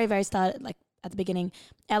started, very started, like at the beginning,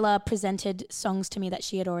 Ella presented songs to me that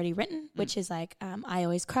she had already written, which is like I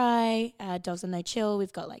Always Cry, Dogs on No Chill.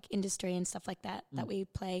 We've got like Industry and stuff like that that we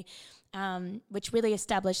play, which really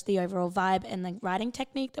established the overall vibe and the writing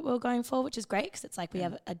technique that we were going for, which is great because it's like we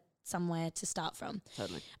have somewhere to start from.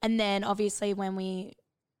 Totally. And then obviously when we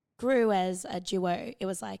grew as a duo, it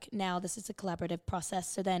was like now this is a collaborative process.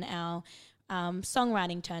 So then our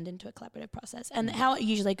songwriting turned into a collaborative process. And how it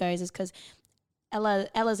usually goes is because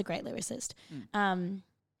Ella's a great lyricist.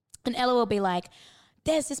 And Ella will be like,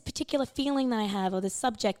 there's this particular feeling that I have or this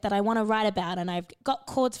subject that I want to write about and I've got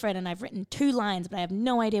chords for it and I've written 2 lines but I have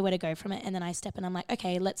no idea where to go from it. And then I step in, I'm like,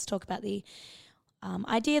 okay, let's talk about the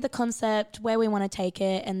idea, the concept, where we want to take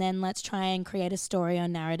it, and then let's try and create a story or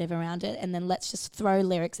narrative around it, and then let's just throw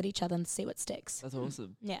lyrics at each other and see what sticks. That's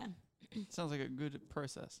awesome. Yeah. Sounds like a good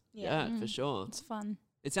process. Yeah, for sure. It's fun.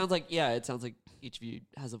 It sounds like each of you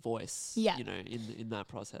has a voice. Yeah. You know, in that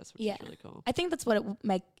process, which Yeah. is really cool. I think that's what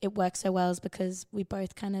make it work so well is because we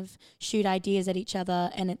both kind of shoot ideas at each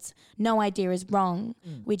other and it's no idea is wrong.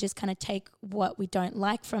 We just kind of take what we don't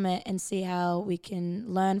like from it and see how we can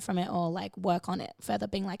learn from it or like work on it further,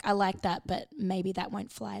 being like, I like that, but maybe that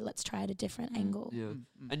won't fly. Let's try at a different angle. Yeah.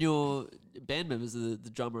 And your band members, the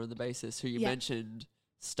drummer and the bassist, who you Yeah. mentioned,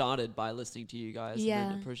 started by listening to you guys.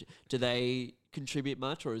 Yeah. And then do they contribute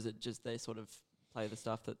much, or is it just they sort of play the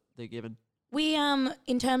stuff that they're given? We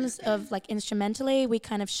in terms of like instrumentally, we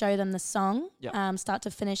kind of show them the song, Yeah. start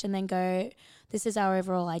to finish, and then go, this is our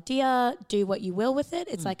overall idea, do what you will with it.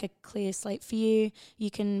 It's like a clear slate for you. You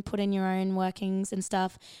can put in your own workings and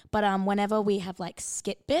stuff. But whenever we have like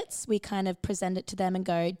skit bits, we kind of present it to them and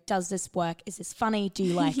go, does this work? Is this funny? Do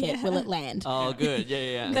you like it? Will it land? Oh, good.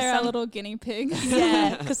 Yeah. They're our little guinea pigs.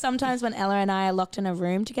 Yeah, because sometimes when Ella and I are locked in a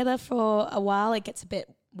room together for a while, it gets a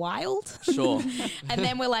bit wild. Sure. And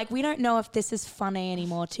then we're like, we don't know if this is funny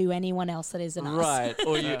anymore to anyone else that isn't us. Right.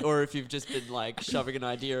 Or if you've just been like shoving an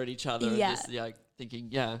idea at each other Yeah. and just like thinking,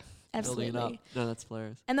 yeah. Absolutely. Building it up. No, that's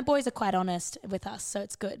hilarious. And the boys are quite honest with us, so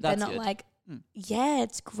it's good. That's They're not good. like, yeah,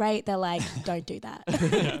 it's great. They're like, don't do that.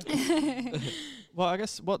 Well, I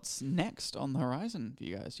guess what's next on the horizon for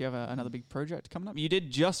you guys? Do you have another big project coming up? You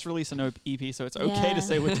did just release an EP, so it's okay Yeah. to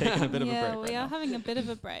say we're taking a bit of a Yeah, break. we right are now. having a bit of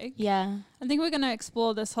a break. Yeah. I think we're going to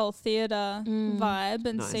explore this whole theatre vibe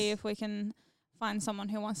and Nice. see if we can find someone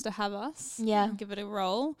who wants to have us. Yeah. and give it a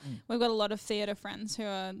roll. We've got a lot of theatre friends who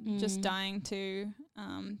are just dying to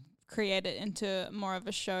create it into more of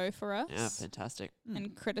a show for us Yeah, fantastic.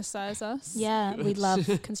 and criticize us. Yeah. We love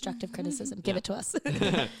constructive criticism. Give it to us.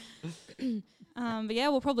 But yeah,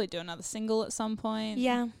 we'll probably do another single at some point.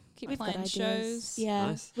 Yeah. Keep We've got playing ideas. shows. Yeah.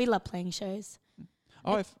 Nice. We love playing shows.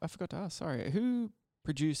 Oh, I forgot to ask. Sorry. Who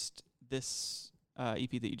produced this EP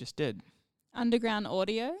that you just did? Underground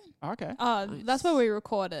Audio. Oh, okay. Oh, Nice. that's where we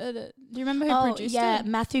recorded it. Do you remember who Oh, produced yeah. it?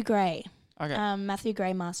 Matthew Gray. Okay. Matthew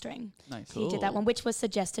Gray mastering. Nice. He did that one, which was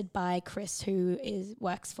suggested by Chris, who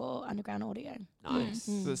works for Underground Audio. Nice.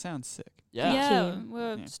 So it sounds sick. Yeah. Yeah, Thank you.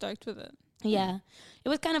 we're Yeah. stoked with it. Yeah. It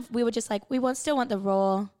was kind of, we were just like, still want the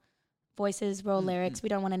raw voices, raw lyrics. We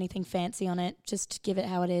don't want anything fancy on it. Just give it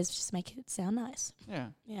how it is. Just make it sound nice. Yeah.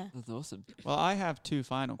 Yeah. That's awesome. Well, I have two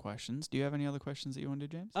final questions. Do you have any other questions that you want to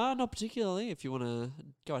do, James? Not particularly. If you want to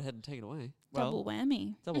go ahead and take it away. Double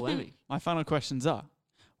whammy. Double whammy. My final questions are,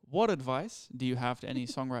 what advice do you have to any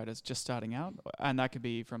songwriters just starting out? And that could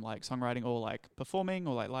be from like songwriting or like performing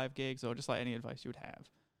or like live gigs or just like any advice you would have.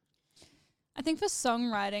 I think for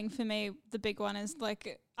songwriting, for me, the big one is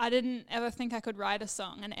like, I didn't ever think I could write a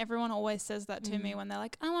song. And everyone always says that to me when they're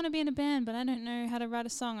like, I want to be in a band, but I don't know how to write a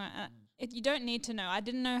song. You don't need to know. I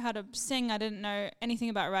didn't know how to sing. I didn't know anything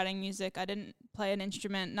about writing music. I didn't play an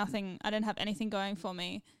instrument, nothing. I didn't have anything going for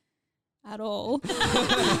me at all.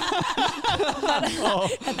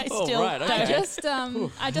 And I still right, okay.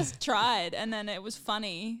 I just tried, and then it was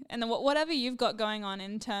funny, and then whatever you've got going on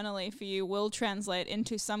internally for you will translate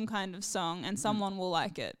into some kind of song, and someone will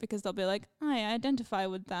like it because they'll be like, I identify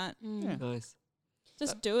with that. Yeah. Nice.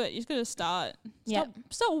 Just do it. You just got to start. Yeah.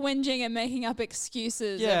 Stop whinging and making up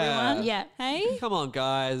excuses, Yeah. everyone. Yeah. Hey, Come on,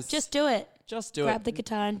 guys. Just do it. Just do Grab it. the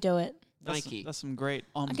guitar and do it. Nike. That's some great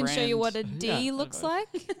on I can show you what a D yeah, looks advice.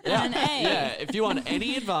 like Yeah. and an A. Yeah. If you want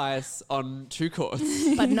any advice on two chords,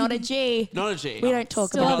 But not a G. not a G. We don't talk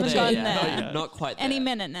Still about haven't the gotten G. there. No, not quite. Any there.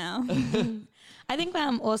 minute now. I think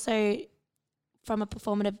also from a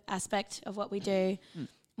performative aspect of what we do,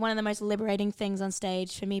 one of the most liberating things on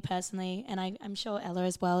stage for me personally, and I'm sure Ella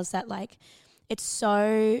as well, is that like it's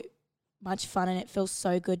so much fun and it feels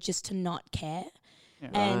so good just to not care.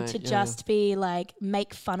 And Right, to yeah. just be like,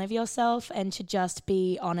 make fun of yourself and to just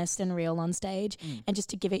be honest and real on stage and just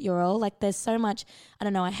to give it your all. Like there's so much, I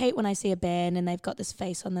don't know, I hate when I see a band and they've got this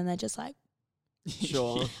face on them, they're just like,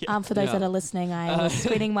 Sure. for those Yeah. that are listening, I was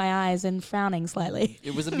squinting my eyes and frowning slightly.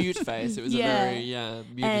 It was a mute face. It was Yeah. a very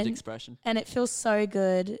muted And- expression. And it feels so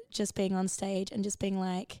good just being on stage and just being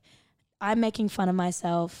like, I'm making fun of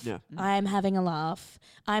myself. Yeah. I'm having a laugh.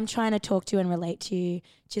 I'm trying to talk to you and relate to you.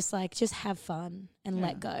 Just have fun and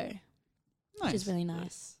let go, which is really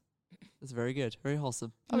nice. That's very good. Very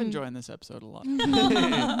wholesome. I'm enjoying this episode a lot.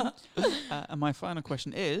 And my final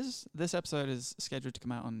question is, this episode is scheduled to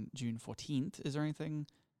come out on June 14th. Is there anything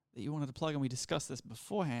that you wanted to plug? And we discussed this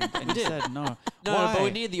beforehand and you said no. No, Why? but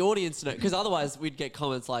we need the audience to know, because otherwise we'd get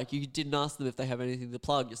comments like, you didn't ask them if they have anything to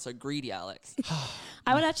plug. You're so greedy, Alex.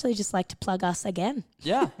 I would actually just like to plug us again.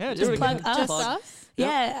 Yeah. Yeah, do it plug again. us. Just Plug. us? Yep.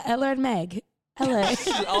 Yeah, Ella and Meg. Hello.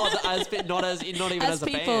 not even As as a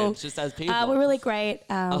people. band, just as people. We're really great.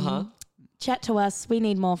 Uh-huh. Chat to us. We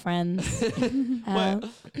need more friends.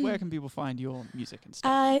 Where can people find your music and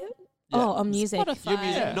stuff? On music. Spotify. Your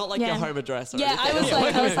music, Yeah. not like Yeah. your home address. Or Yeah, I anything. was Yeah, like,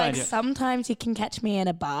 where can we find you? sometimes you can catch me in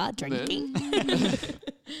a bar drinking.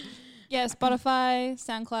 Yeah, Spotify,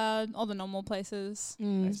 SoundCloud, all the normal places.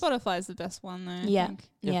 Spotify is the best one though. I Yeah. think.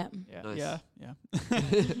 Yeah. Yeah, Nice. yeah.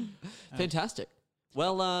 Fantastic.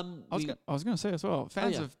 Well, I was going to say as well,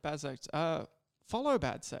 fans yeah. of Bad Sex, follow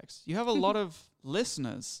Bad Sex. You have a lot of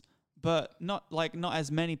listeners, but not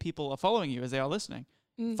as many people are following you as they are listening.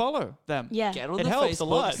 Follow them. Yeah. get on It the helps a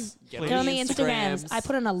lot. Facebooks, Get Get on the Instagrams. I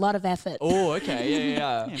put in a lot of effort. Oh, okay,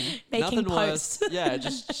 yeah. Making Nothing posts. worse. Yeah,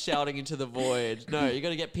 just shouting into the void. No, you got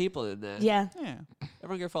to get people in there. Yeah. Yeah.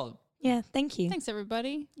 Everyone go follow them. Yeah. Thank you. Thanks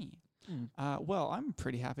everybody. Well, I'm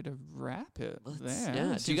pretty happy to wrap it there.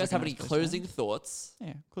 Yeah. Do Seems you guys like a have nice any place to closing end. thoughts?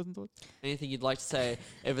 Yeah, closing thoughts. Anything you'd like to say?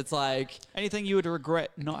 If it's like, Anything you would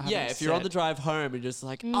regret not having yeah, if you're on the said? drive home and just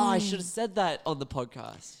like, oh, I should have said that on the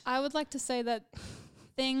podcast. I would like to say that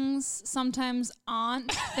things sometimes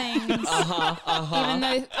aren't things. Even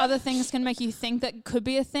though other things can make you think that could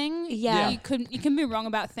be a thing. Yeah. You can be wrong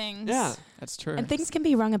about things. Yeah. That's true. And things can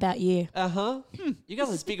be wrong about you. You guys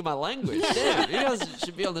are speaking my language. Damn, you guys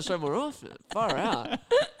should be on the show more often. Far out.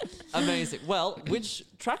 Amazing. Well, which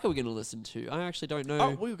track are we going to listen to? I actually don't know. Oh,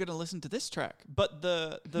 we were going to listen to this track, but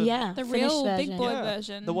the Yeah. The finished real version. big boy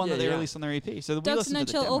version. the one Yeah, that they yeah. released on their EP. So we Dogs listened No to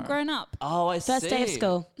the Chill demo. all grown up. Oh, I see. First day of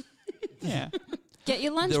school. Yeah. Get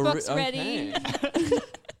your The lunchbox ready. okay.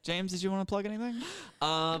 James, did you want to plug anything?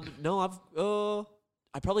 No,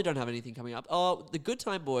 I probably don't have anything coming up. Oh, the Good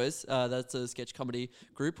Time Boys, that's a sketch comedy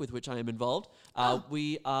group with which I am involved.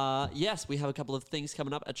 We have a couple of things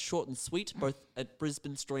coming up at Short and Sweet, both at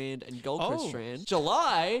Brisbane Strand and Gold Coast Oh. Strand.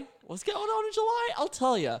 July, what's going on in July? I'll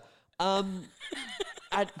tell you.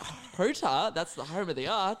 At HOTA, that's the home of the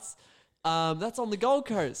arts. That's on the Gold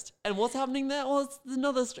Coast. And what's happening there? Well,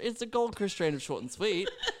 it's a Gold Coast Strand of Short and Sweet,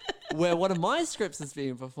 where one of my scripts is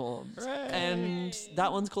being performed. And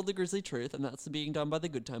that one's called The Grizzly Truth, and that's being done by the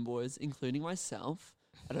Good Time Boys, including myself.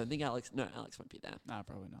 I don't think Alex won't be there. Nah,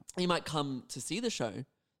 probably not. You might come to see the show.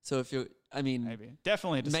 So if you're, Maybe.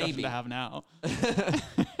 Definitely a discussion Maybe. to have now.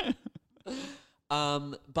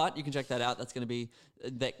 But you can check that out. That's going to be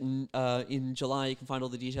in July. You can find all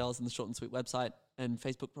the details on the Short and Sweet website and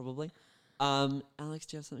Facebook probably. Alex,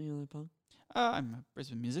 do you have something you want to plug? I'm a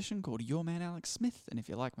Brisbane musician called Your Man Alex Smith, and if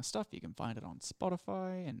you like my stuff, you can find it on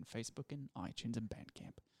Spotify and Facebook and iTunes and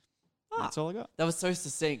Bandcamp. That's all I got. That was so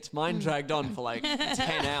succinct. Mine dragged on for like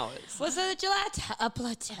 10 hours. Was it July?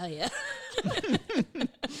 I tell you.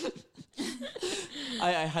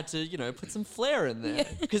 I had to, put some flair in there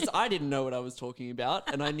because I didn't know what I was talking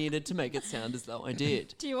about and I needed to make it sound as though I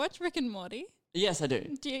did. Do you watch Rick and Morty? Yes, I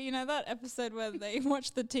do. Do you know that episode where they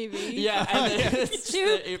watch the TV? Yeah, and then it's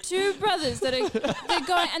just Two brothers that they're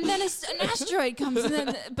going, and then an asteroid comes,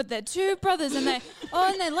 but they're two brothers, and they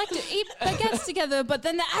like to eat baguettes together, but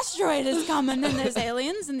then the asteroid has come, and then there's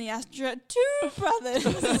aliens, and the asteroid, two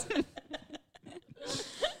brothers.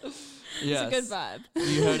 yes. It's a good vibe.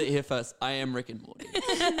 You heard it here first. I am Rick and Morty.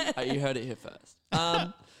 You heard it here first.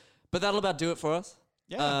 But that'll about do it for us.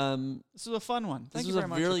 Yeah. This was a fun one. Thank you was very a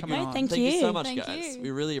much really for coming good. on. Thank you you. so much, Thank guys. you.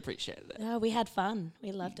 We really appreciated it. Oh, we had fun.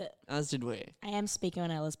 We loved it. As did we. I am speaking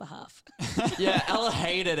on Ella's behalf. Yeah, Ella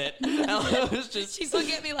hated it. Ella was just She's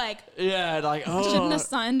looking at me like, like I shouldn't oh have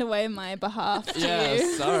signed away my behalf to yeah,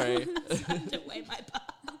 you. sorry. away my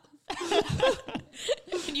behalf.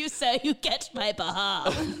 Can you say you get my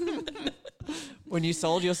behalf? When you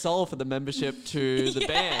sold your soul for the membership to the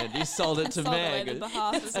band, you sold it to Sold away Meg. the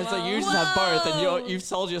behalf as And so well. you just have both, and you've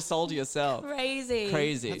sold your soul to yourself. Crazy.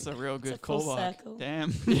 Crazy. That's a real good a full callback. circle.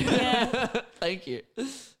 Damn. Yeah. Thank you.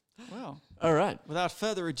 Well, All right. without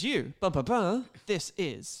further ado, Ba-ba-ba. this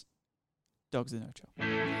is Dogs No Chill.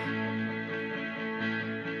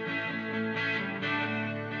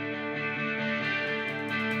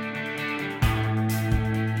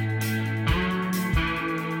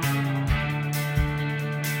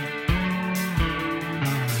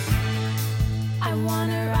 I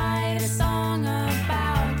wanna write a song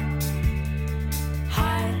about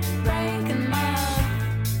heartbreak and love,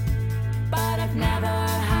 but I've never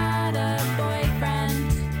had a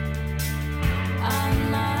boyfriend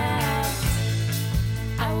unloved.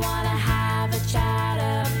 I wanna have a chat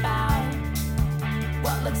about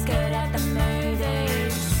what looks good at the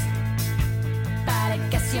movies, but I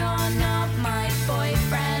guess you're not my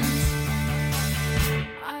boyfriend.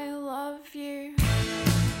 I love you.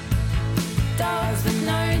 Dogs with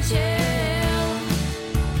no chill.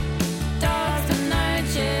 Dogs with no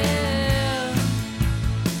chill.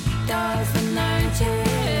 Dogs with no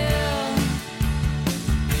chill.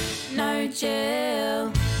 No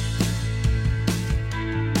chill.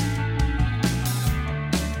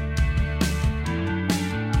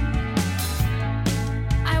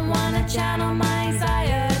 I wanna channel my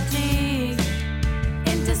anxiety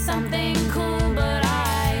into something cool, but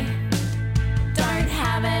I don't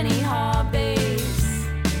have any hobbies.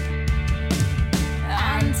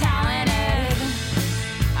 I'm talented.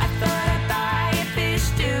 I thought I'd buy a fish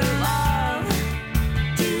to love,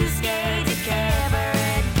 too scared to care for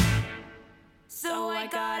it, so I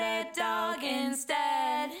got a dog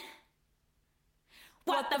instead.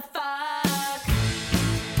 What the fuck?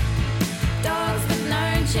 Dogs with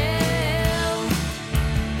no chill.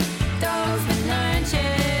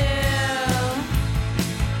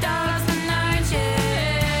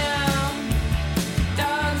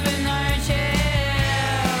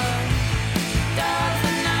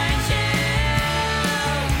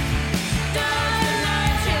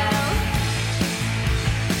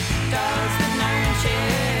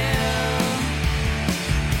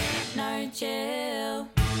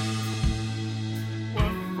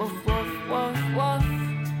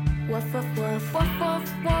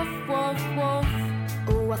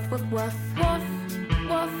 Woof, woof,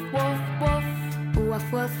 woof, woof, woof.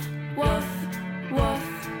 Woof, woof, woof,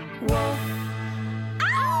 woof, woof.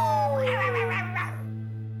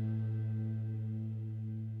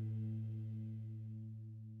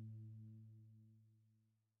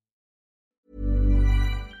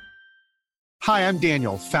 Hi, I'm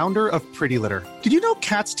Daniel, founder of Pretty Litter. Did you know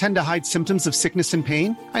cats tend to hide symptoms of sickness and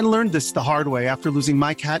pain? I learned this the hard way after losing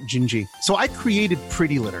my cat, Gingy. So I created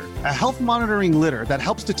Pretty Litter, a health monitoring litter that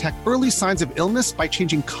helps detect early signs of illness by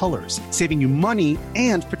changing colors, saving you money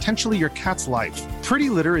and potentially your cat's life. Pretty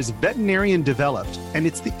Litter is veterinarian developed, and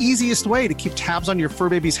it's the easiest way to keep tabs on your fur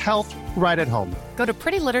baby's health right at home. Go to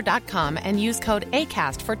prettylitter.com and use code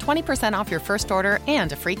ACAST for 20% off your first order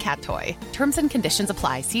and a free cat toy. Terms and conditions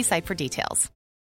apply. See site for details.